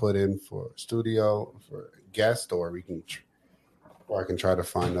here to put in for studio for guest, or I can try to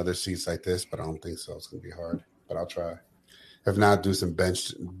find other seats like this, but I don't think so. It's gonna be hard, but I'll try. If not, do some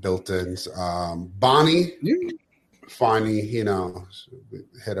bench built-ins. Bonnie, finally, hit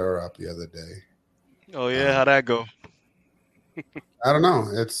her up the other day. Oh yeah, how'd that go? I don't know.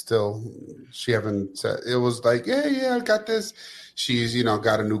 It's still, she haven't said, it was like, yeah, I got this. She's,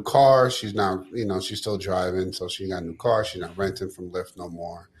 got a new car. She's now, she's still driving. So she got a new car. She's not renting from Lyft no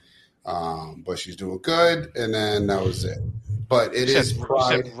more. But she's doing good. And then that was it. But it is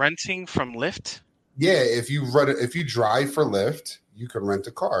pride. You said renting from Lyft? Yeah. If you drive for Lyft, you can rent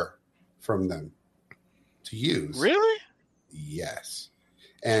a car from them to use. Really? Yes.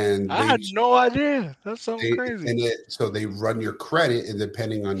 And I had no idea. That's something crazy. So they run your credit, and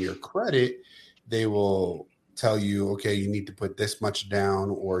depending on your credit, they will tell you, okay, you need to put this much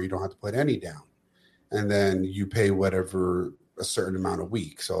down, or you don't have to put any down. And then you pay whatever a certain amount a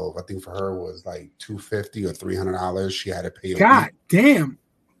week. So I think for her was like $250 or $300. She had to pay. God damn.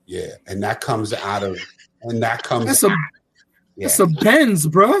 Yeah, and that comes out of, that's a Benz,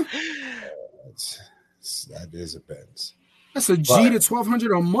 bro. That is a Benz. That's a G to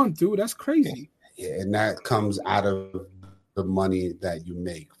 $1,200 a month, dude. That's crazy. Yeah, and that comes out of the money that you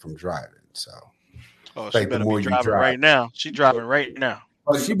make from driving. So, she better be driving right now. She's driving right now.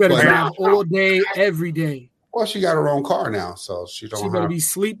 She better drive all day, every day. Well, she got her own car now, so she better be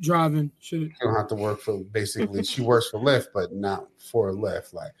sleep driving. She don't have to work for. Basically, she works for Lyft, but not for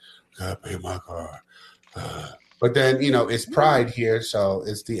Lyft. Like, gotta pay my car. But then it's Pride here, so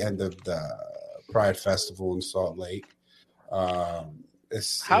it's the end of the Pride Festival in Salt Lake. How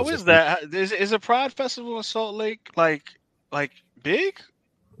is that? Is a Pride Festival in Salt Lake like big?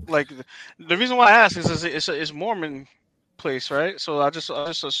 Like the reason why I ask is it's Mormon place, right? So I just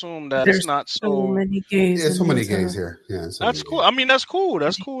assume that there's it's not so many gays. There's so many gays here. Yeah, that's cool. I mean, that's cool.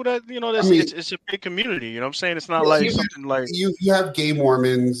 That's cool that it's a big community. You know what I'm saying? It's not like something like you have gay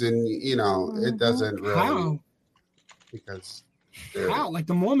Mormons, and it doesn't really how because how like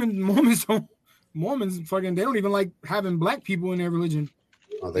the Mormons fucking they don't even like having black people in their religion.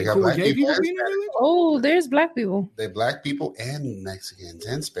 Oh, they got black people. Oh, there's black people. They're black people and Mexicans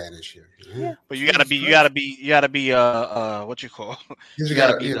and Spanish here. Yeah. But you gotta be what you call? You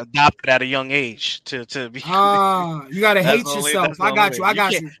gotta be adopted at a young age to be. You gotta hate yourself. I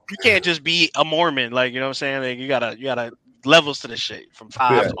got you. You can't just be a Mormon, like, you know what I'm saying? Like, you gotta levels to this shit from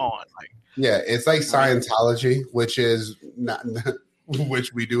 5 on. Like, it's like Scientology, which is not.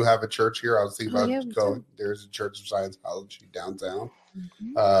 Which we do have a church here. I was thinking about going. There's a church of Scientology downtown.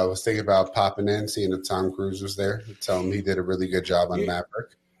 Mm-hmm. I was thinking about popping in, seeing if Tom Cruise was there. Tell him he did a really good job on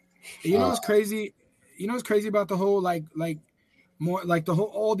Maverick. You know what's crazy? You know what's crazy about the whole like more like the whole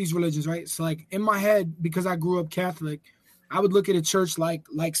all these religions, right? So like in my head, because I grew up Catholic, I would look at a church like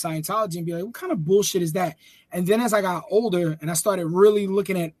Scientology and be like, what kind of bullshit is that? And then as I got older and I started really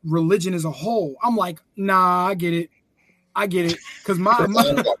looking at religion as a whole, I'm like, nah, I get it. Cause my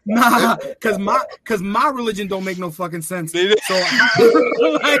religion don't make no fucking sense. So no,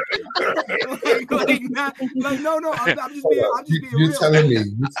 I'm just being you're real.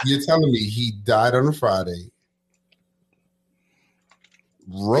 You're telling me he died on a Friday,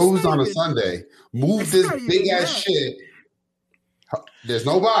 rose on a Sunday, moved this big ass shit. There's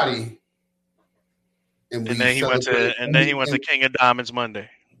no body, and then he went to King of Diamonds Monday.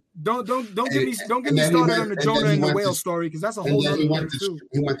 Don't get me started on the Jonah and the whale story, because that's a whole other thing too.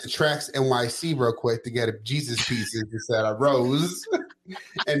 He went to Tracks NYC real quick to get a Jesus pieces. He said, "I rose,"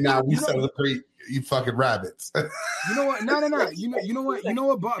 and now we celebrate you fucking rabbits. You know what? No. You know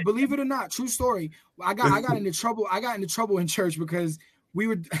what? But believe it or not, true story. I got into trouble. I got into trouble in church because they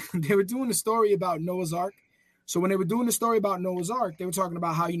were doing the story about Noah's Ark. So when they were doing the story about Noah's Ark, they were talking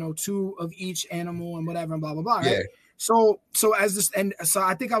about how 2 of each animal and whatever and blah blah blah. Right? Yeah. So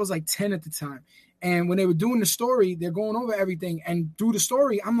I think I was like 10 at the time. And when they were doing the story, they're going over everything. And through the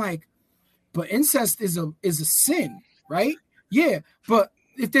story, I'm like, but incest is a sin, right? Yeah. But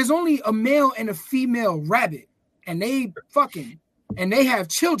if there's only a male and a female rabbit and they fucking and they have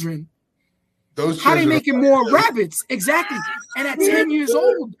children, how they making more rabbits? Exactly. And at 10 years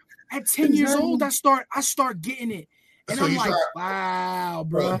old, I start getting it. And so I'm like, wow,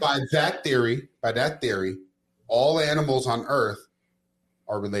 bro. By that theory, all animals on Earth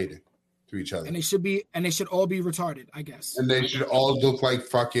are related to each other, and they should all be retarded, I guess. And they should all look like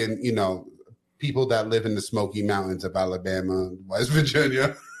fucking, people that live in the Smoky Mountains of Alabama, West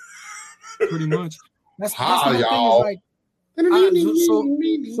Virginia. Pretty much. That's the whole thing. Is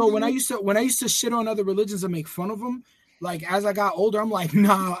like, so when I used to shit on other religions and make fun of them, like as I got older, I'm like,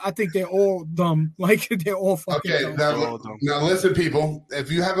 nah, I think they're all dumb. Like they're all fucking dumb. Now listen, people.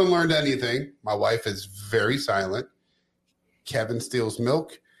 If you haven't learned anything, my wife is very silent. Kevin steals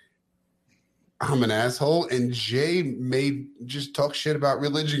milk. I'm an asshole, and Jay may just talk shit about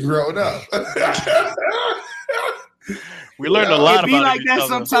religion growing up. We learned a lot about like that other.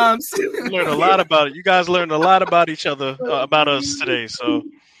 Sometimes. We learned a lot about it. You guys learned a lot about each other, about us today. So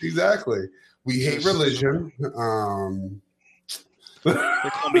exactly. We hate religion.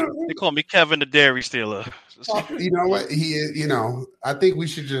 They call me Kevin the Dairy Stealer. You know what? He is. I think we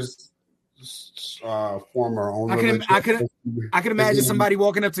should just form our own religion. I could imagine somebody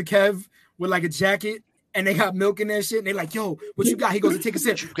walking up to Kev with like a jacket and they got milk in that shit and they're like, "Yo, what you got?" He goes to take a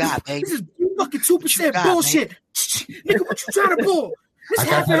sip. What you got, baby? This is fucking 2% bullshit. Nigga, what you trying to pull? This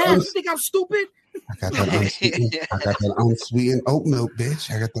half and half. You think I'm stupid? I got that unsweetened oat milk, bitch.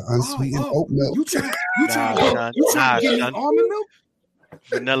 I got the unsweetened oat milk. You trying to get me almond milk?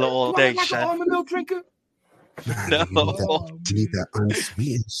 Vanilla all day, like an almond milk drinker? You need that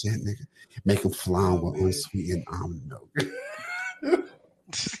unsweetened shit, nigga. Make them flan with unsweetened almond milk.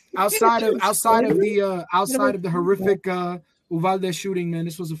 outside of the horrific Uvalde shooting, man,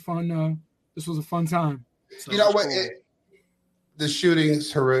 this was a fun time. So, you know what? The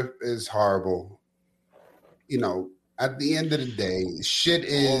shootings is horrible. At the end of the day, shit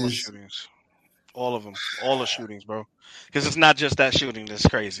is all of them, all the shootings, bro. Because it's not just that shooting that's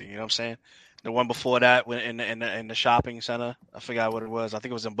crazy. You know what I'm saying? The one before that, in the shopping center, I forgot what it was. I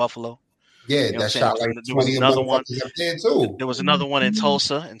think it was in Buffalo. Yeah, that shot like there was another one up there too. There was another one in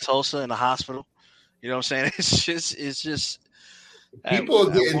Tulsa, in the hospital. You know what I'm saying? It's just people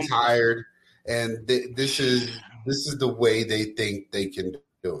are getting tired, and this is the way they think they can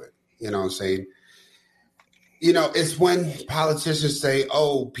do it. You know what I'm saying? It's when politicians say,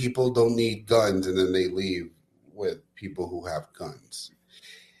 "Oh, people don't need guns," and then they leave with people who have guns.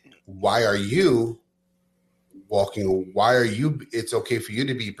 Why are you walking? Why are you? It's okay for you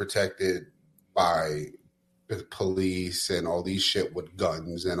to be protected by the police and all these shit with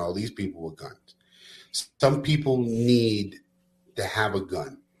guns and all these people with guns. Some people need to have a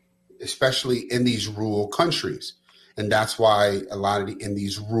gun, especially in these rural countries. And that's why a lot of in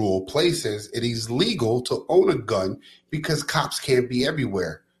these rural places, it is legal to own a gun because cops can't be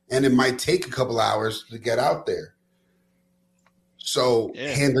everywhere. And it might take a couple hours to get out there. So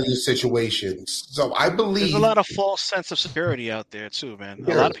handle your situations. So I believe there's a lot of false sense of security out there too, man.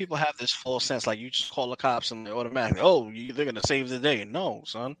 A lot of people have this false sense, like you just call the cops and they automatically, they're gonna save the day. No,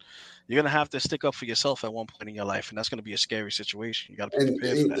 son, you're gonna have to stick up for yourself at one point in your life, and that's gonna be a scary situation. You gotta be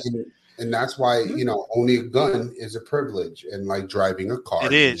prepared for that. And that's why owning a gun is a privilege, and like driving a car,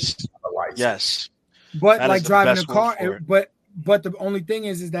 it is. Yes, but that like driving a car, But the only thing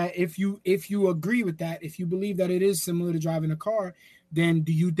is that if you agree with that, if you believe that it is similar to driving a car, then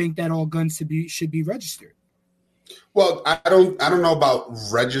do you think that all guns should be registered? Well, I don't know about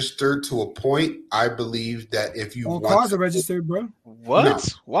registered to a point. I believe that if you all cars are registered, bro. What? No.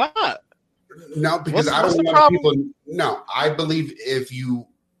 Why? No, because I don't want people. No, I believe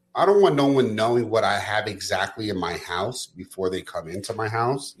I don't want no one knowing what I have exactly in my house before they come into my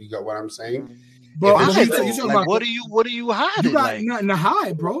house. You got what I'm saying? But what do you hide? You got nothing to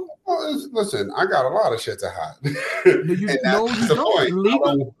hide, bro. Well, listen, I got a lot of shit to hide. You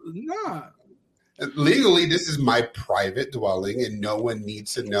don't. Legally, this is my private dwelling, and no one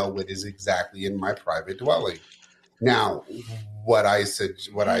needs to know what is exactly in my private dwelling. Now, what I say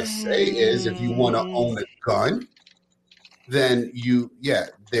is, if you want to own a gun, then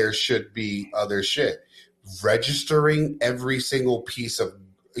there should be other shit. Registering every single piece of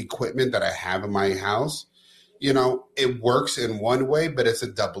equipment that I have in my house, it works in one way, but it's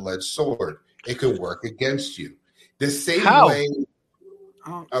a double-edged sword. It can work against you. The same way.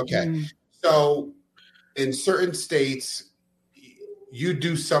 Okay. So in certain states, you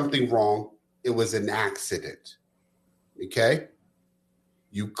do something wrong. It was an accident. Okay.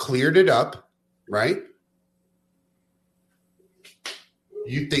 You cleared it up, right?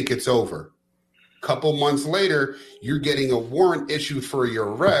 You think it's over. Couple months later, you're getting a warrant issued for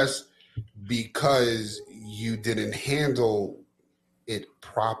your arrest because you didn't handle it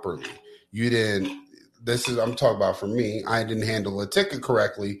properly. I'm talking about for me, I didn't handle a ticket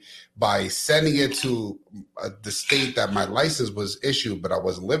correctly by sending it to the state that my license was issued, but I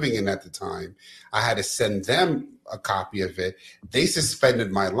wasn't living in at the time. I had to send them a copy of it. They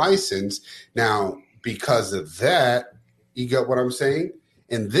suspended my license. Now, because of that, you get what I'm saying?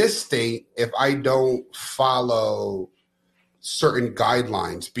 In this state, if I don't follow certain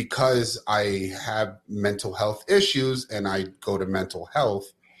guidelines because I have mental health issues and I go to mental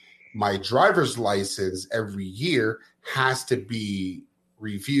health, my driver's license every year has to be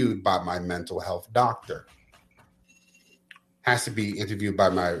reviewed by my mental health doctor. Has to be interviewed by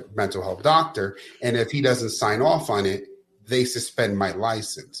my mental health doctor. And if he doesn't sign off on it, they suspend my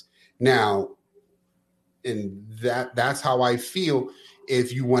license. Now, and that's how I feel.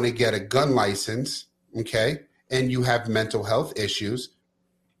 If you want to get a gun license, okay, and you have mental health issues,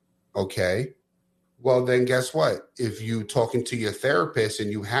 okay, well, then guess what? If you talking to your therapist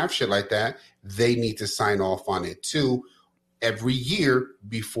and you have shit like that, they need to sign off on it too every year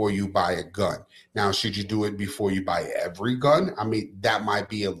before you buy a gun. Now, should you do it before you buy every gun? I mean, that might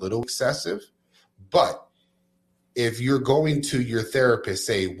be a little excessive, but if you're going to your therapist,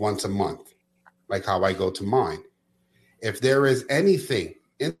 say once a month, like how I go to mine, if there is anything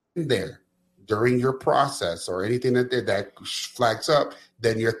in there during your process or anything that flags up,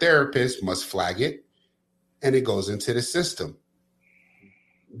 then your therapist must flag it and it goes into the system.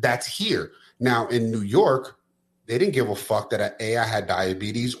 That's here. Now in New York, they didn't give a fuck that I had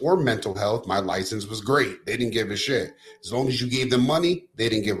diabetes or mental health. My license was great. They didn't give a shit. As long as you gave them money, they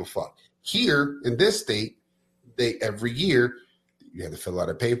didn't give a fuck. Here in this state, every year, you have to fill out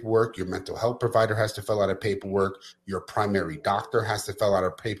a paperwork. Your mental health provider has to fill out a paperwork. Your primary doctor has to fill out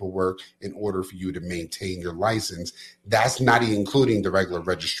a paperwork in order for you to maintain your license. That's not even including the regular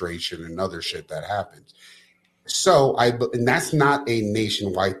registration and other shit that happens. So and that's not a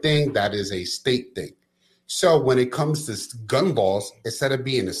nationwide thing. That is a state thing. So when it comes to gun laws, instead of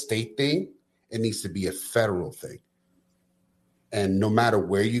being a state thing, it needs to be a federal thing. And no matter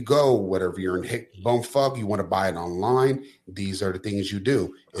where you go, whatever you're in bumfuck, you want to buy it online, these are the things you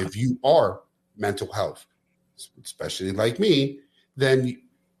do. If you are mental health, especially like me, then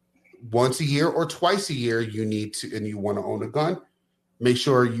once a year or twice a year, you need to, and you want to own a gun, make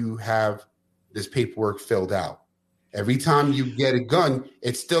sure you have this paperwork filled out. Every time you get a gun,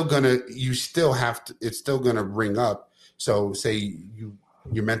 it's still gonna ring up. So say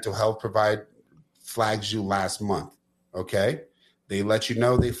your mental health provider flags you last month, okay? They let you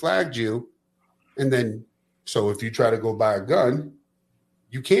know they flagged you. And then, so if you try to go buy a gun,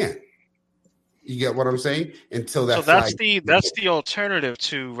 you can't. You get what I'm saying? Until that. So that's the alternative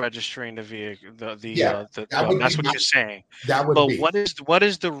to registering the vehicle. That's what you're saying. That would be. What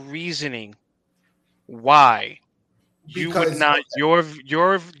is the reasoning why you would not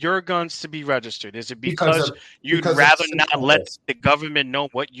your guns to be registered? Is it because you'd rather not let the government know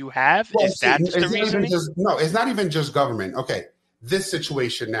what you have? Well, is that the reasoning? No, it's not even just government. Okay, this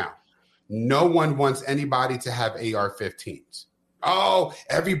situation now, no one wants anybody to have AR-15s. Oh,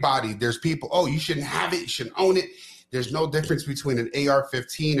 everybody, there's people. Oh, you shouldn't have it. You shouldn't own it. There's no difference between an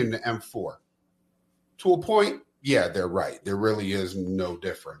AR-15 and an M4. To a point, yeah, they're right. There really is no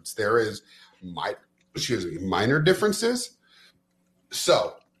difference. There is minor differences.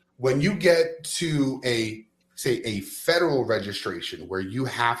 So when you get to a federal registration where you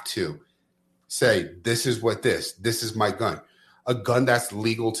have to say, this is this is my gun. A gun that's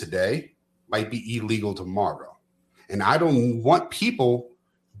legal today might be illegal tomorrow. And I don't want people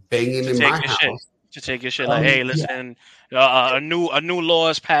banging in my house to take your shit. Like, hey, listen, a new law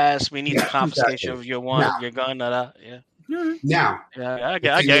has passed. We need the confiscation of your gun. Yeah. Now, I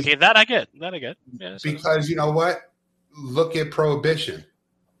get that. I get. Yeah, because you know what? Look at prohibition.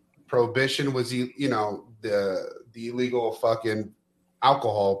 Prohibition was the illegal fucking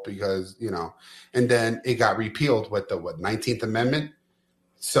alcohol because and then it got repealed with the 19th Amendment.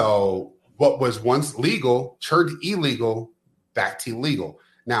 So what was once legal turned illegal back to illegal.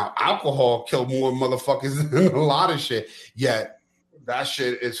 Now, alcohol killed more motherfuckers than a lot of shit, yet that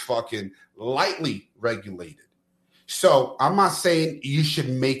shit is fucking lightly regulated. So I'm not saying you should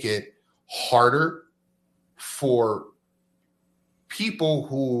make it harder for people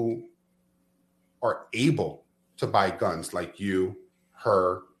who are able to buy guns like you,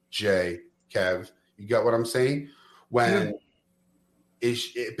 her, Jay, Kev. You get what I'm saying?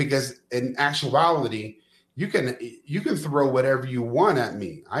 Because in actuality, you can throw whatever you want at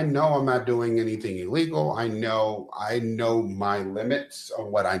me. I know I'm not doing anything illegal. I know my limits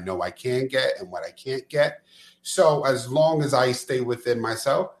on what I know I can get and what I can't get. So as long as I stay within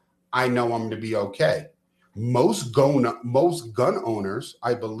myself, I know I'm going to be okay. Most gun owners,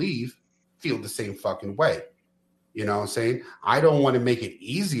 I believe, feel the same fucking way. You know what I'm saying? I don't want to make it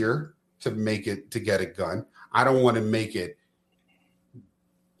easier to get a gun. I don't want to make it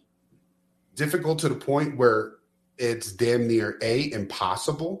difficult to the point where it's damn near A,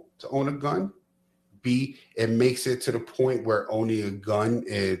 impossible to own a gun. B, it makes it to the point where owning a gun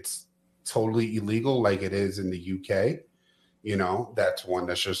is totally illegal like it is in the UK. That's one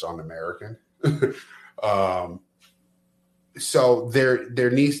that's just un-American. So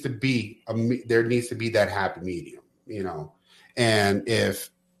there needs to be that happy medium, and if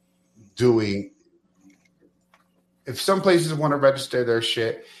some places want to register their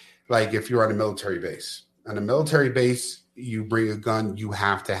shit, like if you're on a military base. On a military base, you bring a gun, you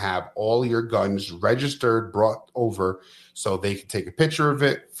have to have all your guns registered, brought over, so they can take a picture of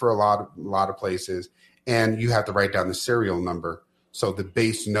it for a lot of places, and you have to write down the serial number so the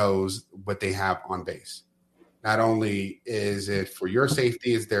base knows what they have on base. Not only is it for your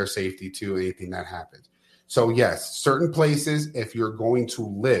safety, it's their safety too, anything that happens. So yes, certain places, if you're going to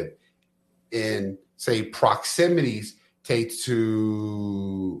live in, say, proximities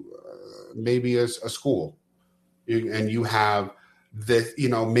to maybe a school, and you have this,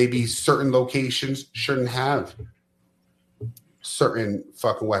 maybe certain locations shouldn't have certain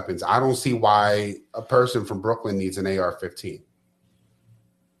fucking weapons. I don't see why a person from Brooklyn needs an AR-15.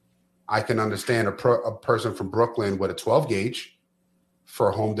 I can understand a person from Brooklyn with a 12 gauge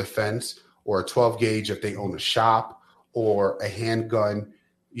for home defense, or a 12 gauge if they own a shop, or a handgun,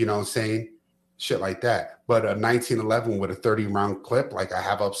 you know what I'm saying? Shit like that. But a 1911 with a 30-round clip like I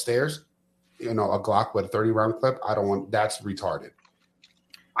have upstairs, a Glock with a 30-round clip, I don't want. That's retarded.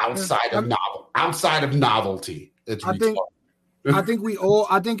 Outside of novelty, it's retarded. I think we all.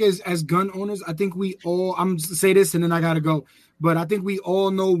 I think as gun owners, I think we all. I'm just say this and then I gotta go. But I think we all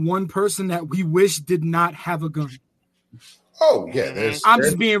know one person that we wish did not have a gun. Oh yeah, I'm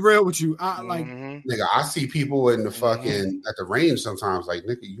just being real with you. Nigga, I see people in the fucking at the range sometimes. Like,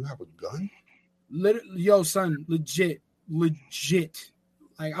 nigga, you have a gun? Yo, son, legit.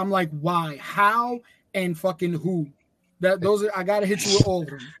 Like, I'm like, why, how, and fucking who? Those are. I gotta hit you with all of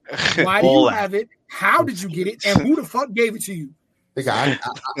them. Why do you have it? How did you get it? And who the fuck gave it to you? Nigga,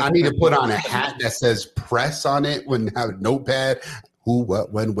 I need to put on a hat that says press on it when I have a notepad. Who,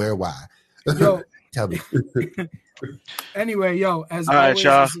 what, when, where, why? Yo, tell me. Anyway, yo, as all always,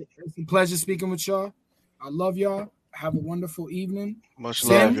 right, it's a pleasure speaking with y'all. I love y'all. Have a wonderful evening. Much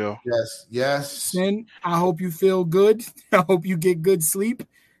love, yo. Yes. Sin, I hope you feel good. I hope you get good sleep.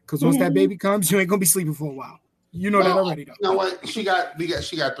 Because once that baby comes, you ain't gonna be sleeping for a while. You know that already, though. You know what? She got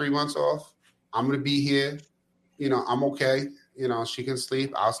 3 months off. I'm gonna be here. You know, I'm okay. You know, she can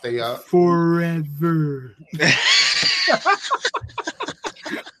sleep. I'll stay up forever.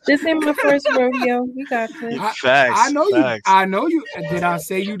 This ain't my first rodeo. We got this. I know you. I know you. Did I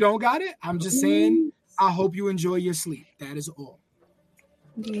say you don't got it? I'm just saying. I hope you enjoy your sleep. That is all.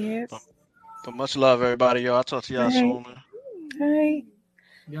 Yes. But much love, everybody. Yo, I'll talk to y'all soon, man. All right.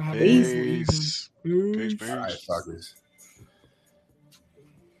 Y'all have Peace. Peace. All right, fuckers.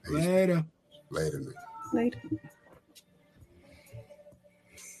 Later. Later. Later.